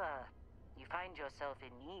 If, you find yourself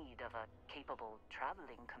in need of a capable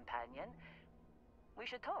traveling companion, we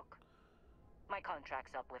should talk. My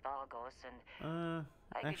contract's up with Argos, and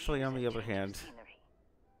actually, on the other hand,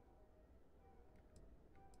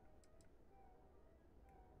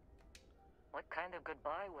 what kind of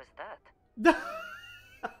goodbye was that?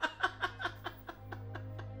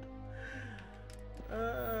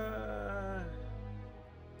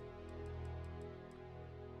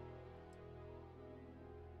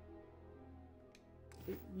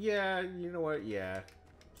 Yeah, you know what? Yeah.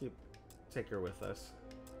 Take her with us.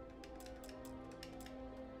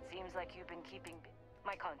 Seems like you've been keeping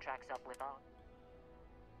my contract's up with all.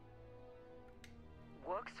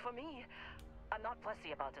 Works for me. I'm not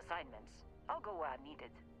fussy about assignments. I'll go where I'm needed.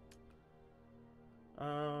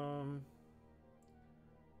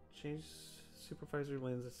 Change Supervisor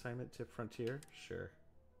Lynn's assignment to Frontier? Sure.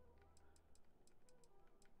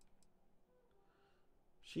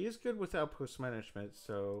 She is good with outpost management,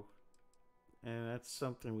 so... And that's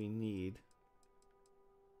something we need.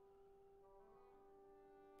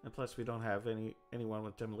 And plus we don't have anyone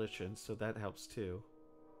with demolition, so that helps too.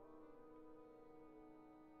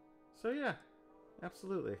 So yeah,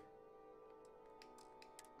 absolutely.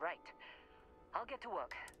 Right. I'll get to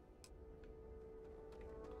work.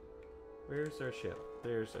 Where's our ship?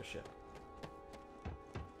 There's our ship.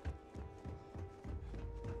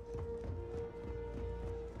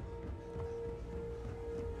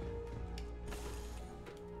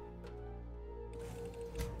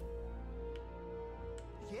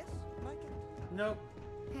 Yes, Mike? Nope.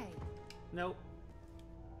 Hey. Nope.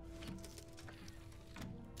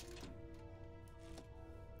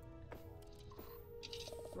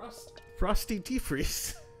 Frosty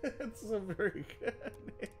Defreeze. That's a very good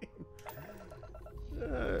name.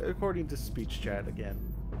 According to speech chat again.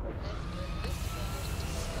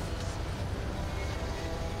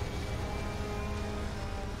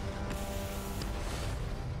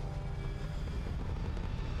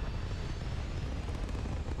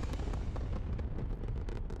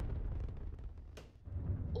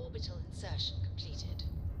 Orbital insertion completed.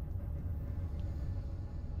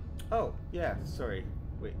 Oh, yeah, sorry.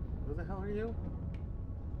 Wait, who the hell are you?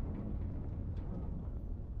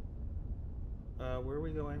 Where are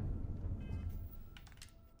we going?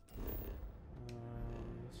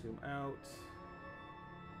 Zoom out.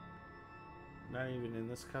 Not even in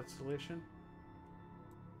this constellation?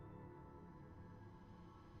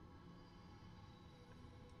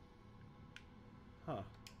 Huh.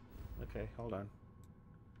 Okay, hold on.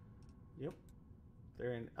 Yep.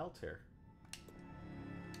 They're in Altair.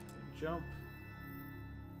 Jump.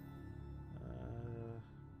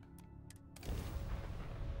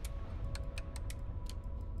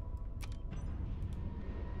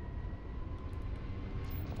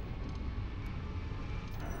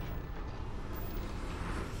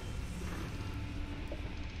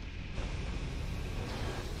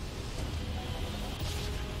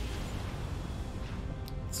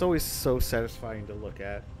 It's always so satisfying to look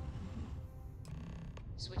at.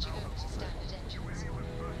 Switching over to standard engines.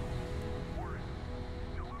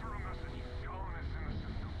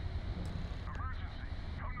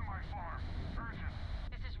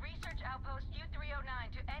 This is Research Outpost U-309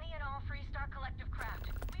 to any and all Freestar Collective craft.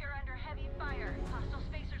 We are under heavy fire. Hostile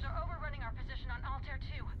spacers are overrunning our position on Altair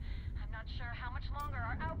 2. I'm not sure how much longer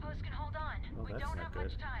our outpost can hold on. Oh, We that's don't not have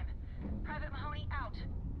much good. time. Private Mahoney out.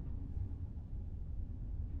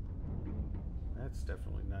 That's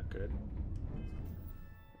definitely not good.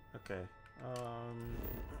 Okay.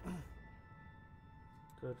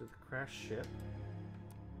 Go to the crash ship.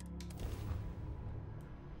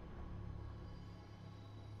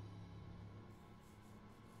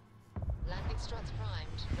 Landing struts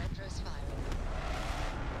primed. Retros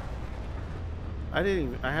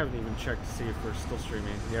firing. I haven't even checked to see if we're still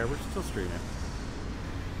streaming. Yeah, we're still streaming.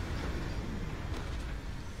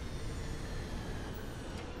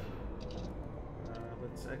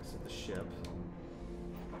 Let's exit the ship.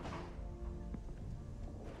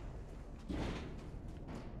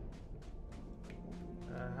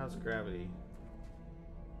 How's gravity?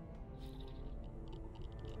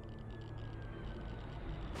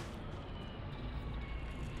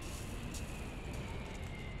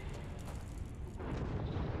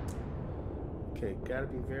 Okay, gotta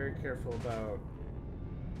be very careful about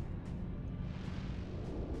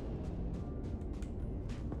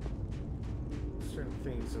certain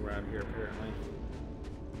things around here, apparently.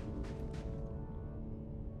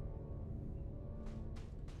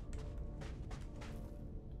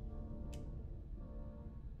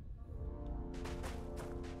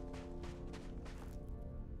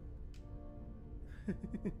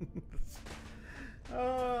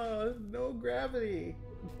 Oh, no gravity.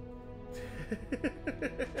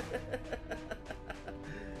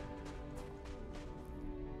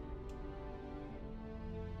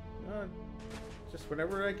 Just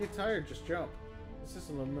whenever I get tired, just jump. This is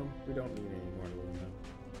aluminum. We don't need any more aluminum.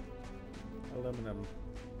 Aluminum.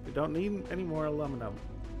 We don't need any more aluminum.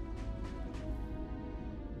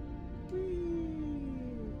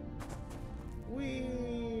 Whee!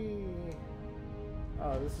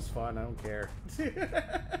 Oh, this is fun. I don't care.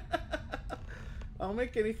 I'll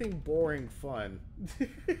make anything boring fun.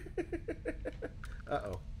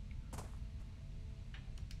 Uh-oh.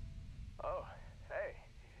 Oh, hey,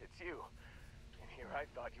 it's you. And here I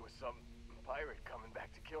thought you was some pirate coming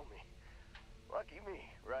back to kill me. Lucky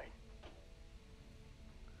me, right?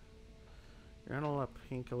 You're on a lot of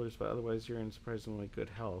painkillers, but otherwise you're in surprisingly good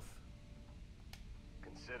health.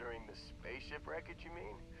 Considering the spaceship wreckage, you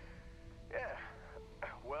mean? Yeah.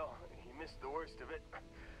 Well, you missed the worst of it.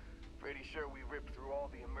 Pretty sure we ripped through all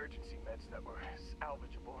the emergency meds that were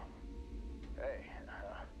salvageable. Hey,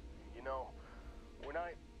 you know, when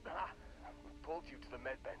I pulled you to the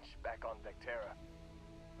med bench back on Vectera,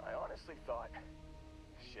 I honestly thought,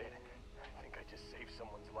 shit, I think I just saved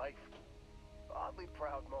someone's life. Oddly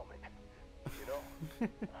proud moment, you know?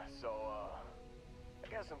 So, I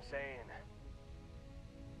guess I'm saying,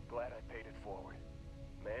 glad I paid it forward.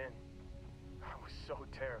 Man, I was so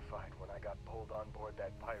terrified when I got pulled on board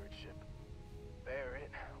that pirate ship. There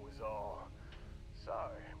it was all.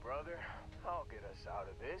 Sorry, brother. I'll get us out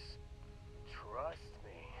of this. Trust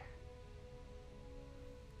me.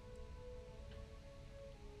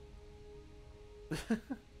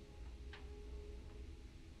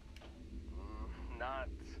 Not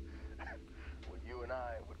what you and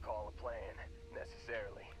I would call a plan,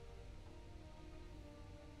 necessarily.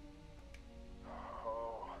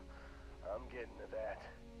 Oh, I'm getting to that.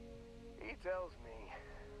 He tells me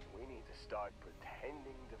we need to start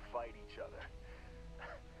pretending to fight each other.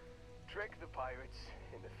 Trick the pirates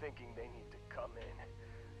into thinking they need to come in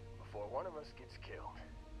before one of us gets killed.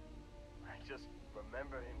 I just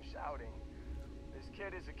remember him shouting, "This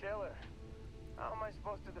kid is a killer. How am I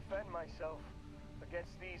supposed to defend myself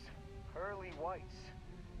against these pearly whites?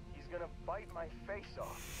 He's gonna bite my face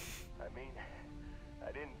off." I mean,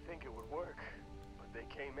 I didn't think it would work, but they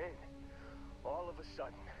came in. All of a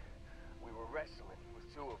sudden, we were wrestling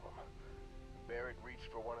with two of them. Barrett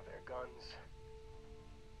reached for one of their guns.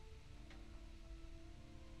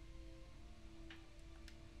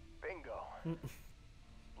 Bingo.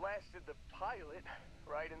 Blasted the pilot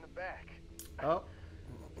right in the back. Oh.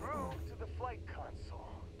 Through to the flight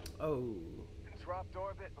console. Oh. And dropped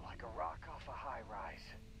orbit like a rock off a high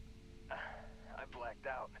rise. I blacked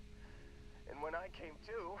out. And when I came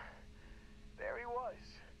to, there he was,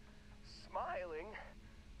 smiling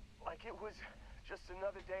like it was just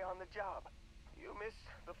another day on the job. You missed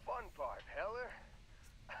the fun part, Heller.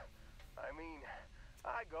 I mean,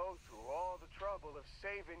 I go through all the trouble of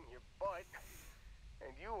saving your butt,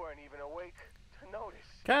 and you weren't even awake to notice.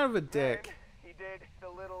 Kind of a dick. Then he did the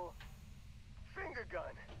little finger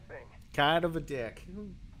gun thing. Kind of a dick.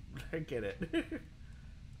 I get it.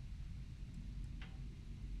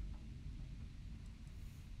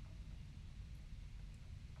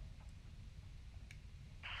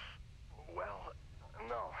 Well,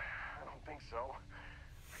 no, I don't think so.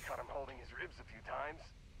 I caught him holding his ribs a few times.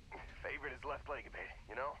 Favored his left leg a bit,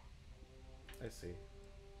 you know? I see.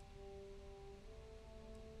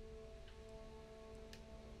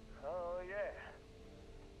 Oh, yeah.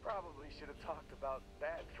 Probably should have talked about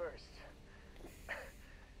that first.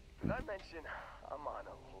 Did I mention I'm on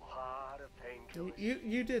a lot of painkillers?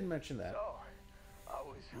 You did mention that. So, I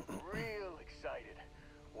was real excited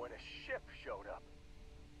when a ship showed up.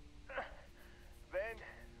 Then,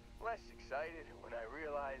 less excited when I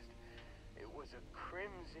realized it was a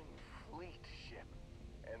Crimson Fleet ship.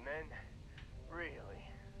 And then, really,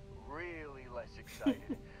 really less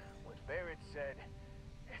excited when Barrett said,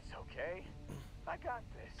 "It's okay, I got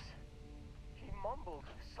this." He mumbled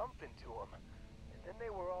something to him, and then they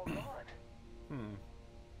were all gone.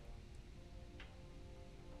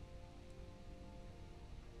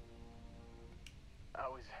 I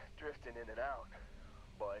was drifting in and out,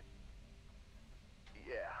 but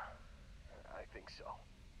yeah, I think so.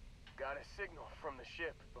 Got a signal from the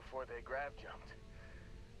ship before they grav jumped.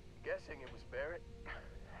 Guessing it was Barrett.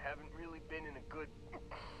 Haven't really been in a good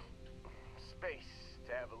space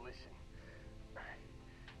to have a listen.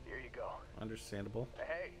 Here you go. Understandable.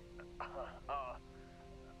 Hey,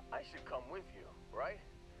 I should come with you, right?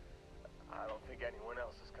 I don't think anyone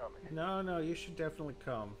else is coming. No, you should definitely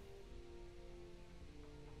come.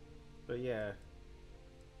 But yeah,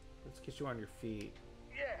 let's get you on your feet.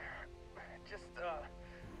 Yeah, just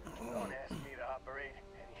don't ask me to operate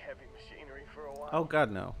any heavy machinery for a while. Oh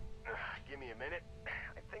God, no. Give me a minute.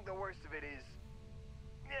 I think the worst of it is,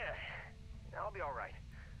 yeah, I'll be all right.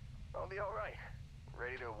 I'll be all right.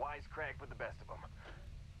 Ready to wisecrack with the best of them.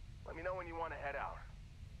 Let me know when you want to head out.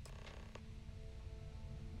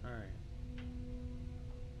 All right.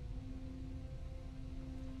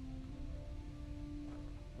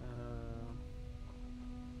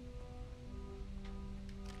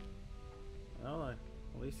 Well,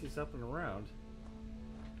 at least he's up and around.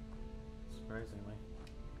 Surprisingly.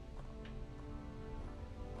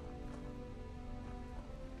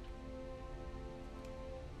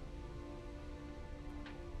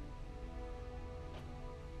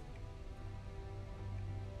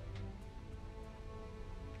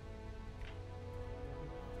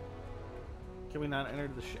 Can we not enter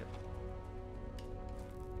the ship?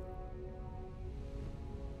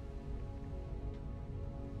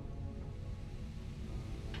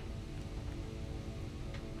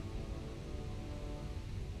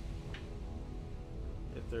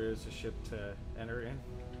 If there is a ship to enter in.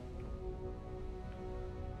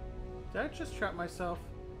 Did I just trap myself?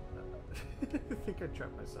 I think I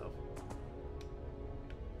trapped myself.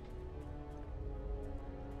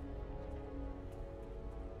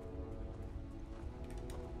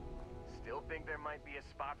 Still think there might be a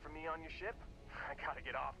spot for me on your ship? I gotta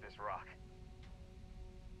get off this rock.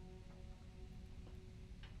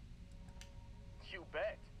 You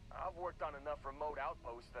bet. I've worked on enough remote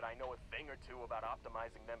outposts that I know a thing or two about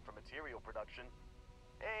optimizing them for material production.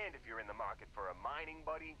 And if you're in the market for a mining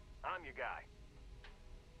buddy, I'm your guy.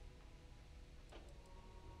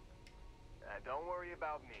 Don't worry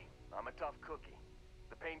about me. I'm a tough cookie.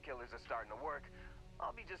 The painkillers are starting to work.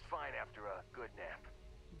 I'll be just fine after a good nap.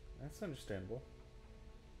 That's understandable.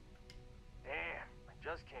 Damn, I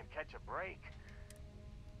just can't catch a break.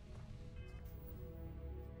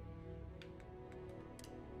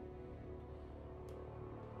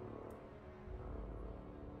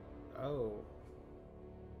 Oh.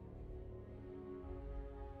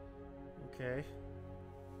 Okay.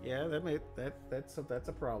 Yeah, that's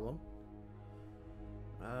a problem.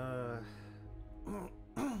 All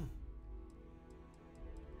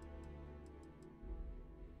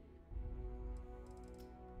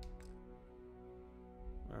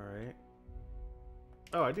right.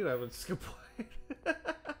 Oh, I do have a skip point.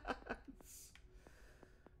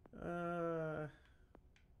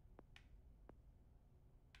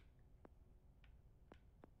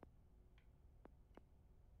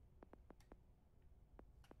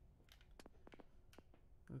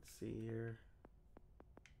 Let's see here.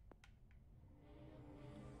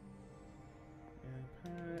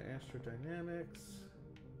 Astrodynamics,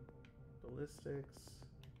 ballistics,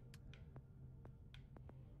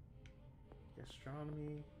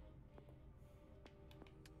 astronomy.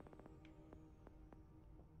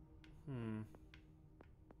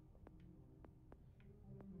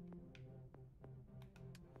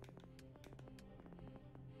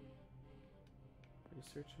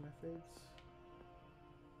 Research methods.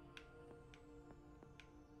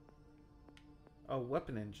 Oh,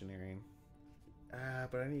 weapon engineering.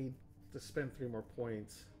 But I need to spend 3 more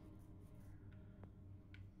points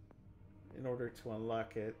in order to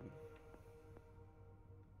unlock it.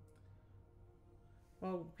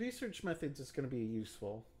 Well, research methods is going to be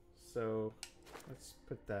useful, so let's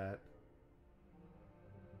put that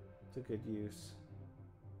to good use.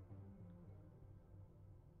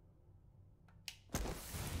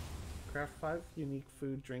 Craft 5 unique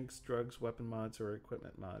food, drinks, drugs, weapon mods, or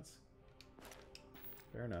equipment mods.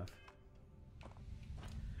 Fair enough.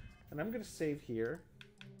 And I'm going to save here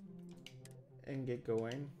and get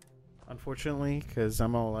going, unfortunately, because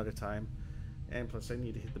I'm all out of time. And plus, I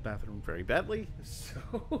need to hit the bathroom very badly.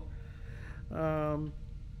 So,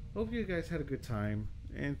 hope you guys had a good time.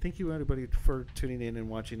 And thank you, everybody, for tuning in and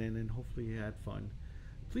watching in. And hopefully you had fun.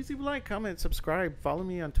 Please leave a like, comment, subscribe. Follow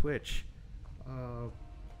me on Twitch.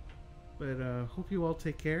 But hope you all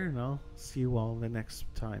take care. And I'll see you all the next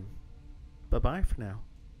time. Bye-bye for now.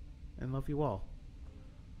 And love you all.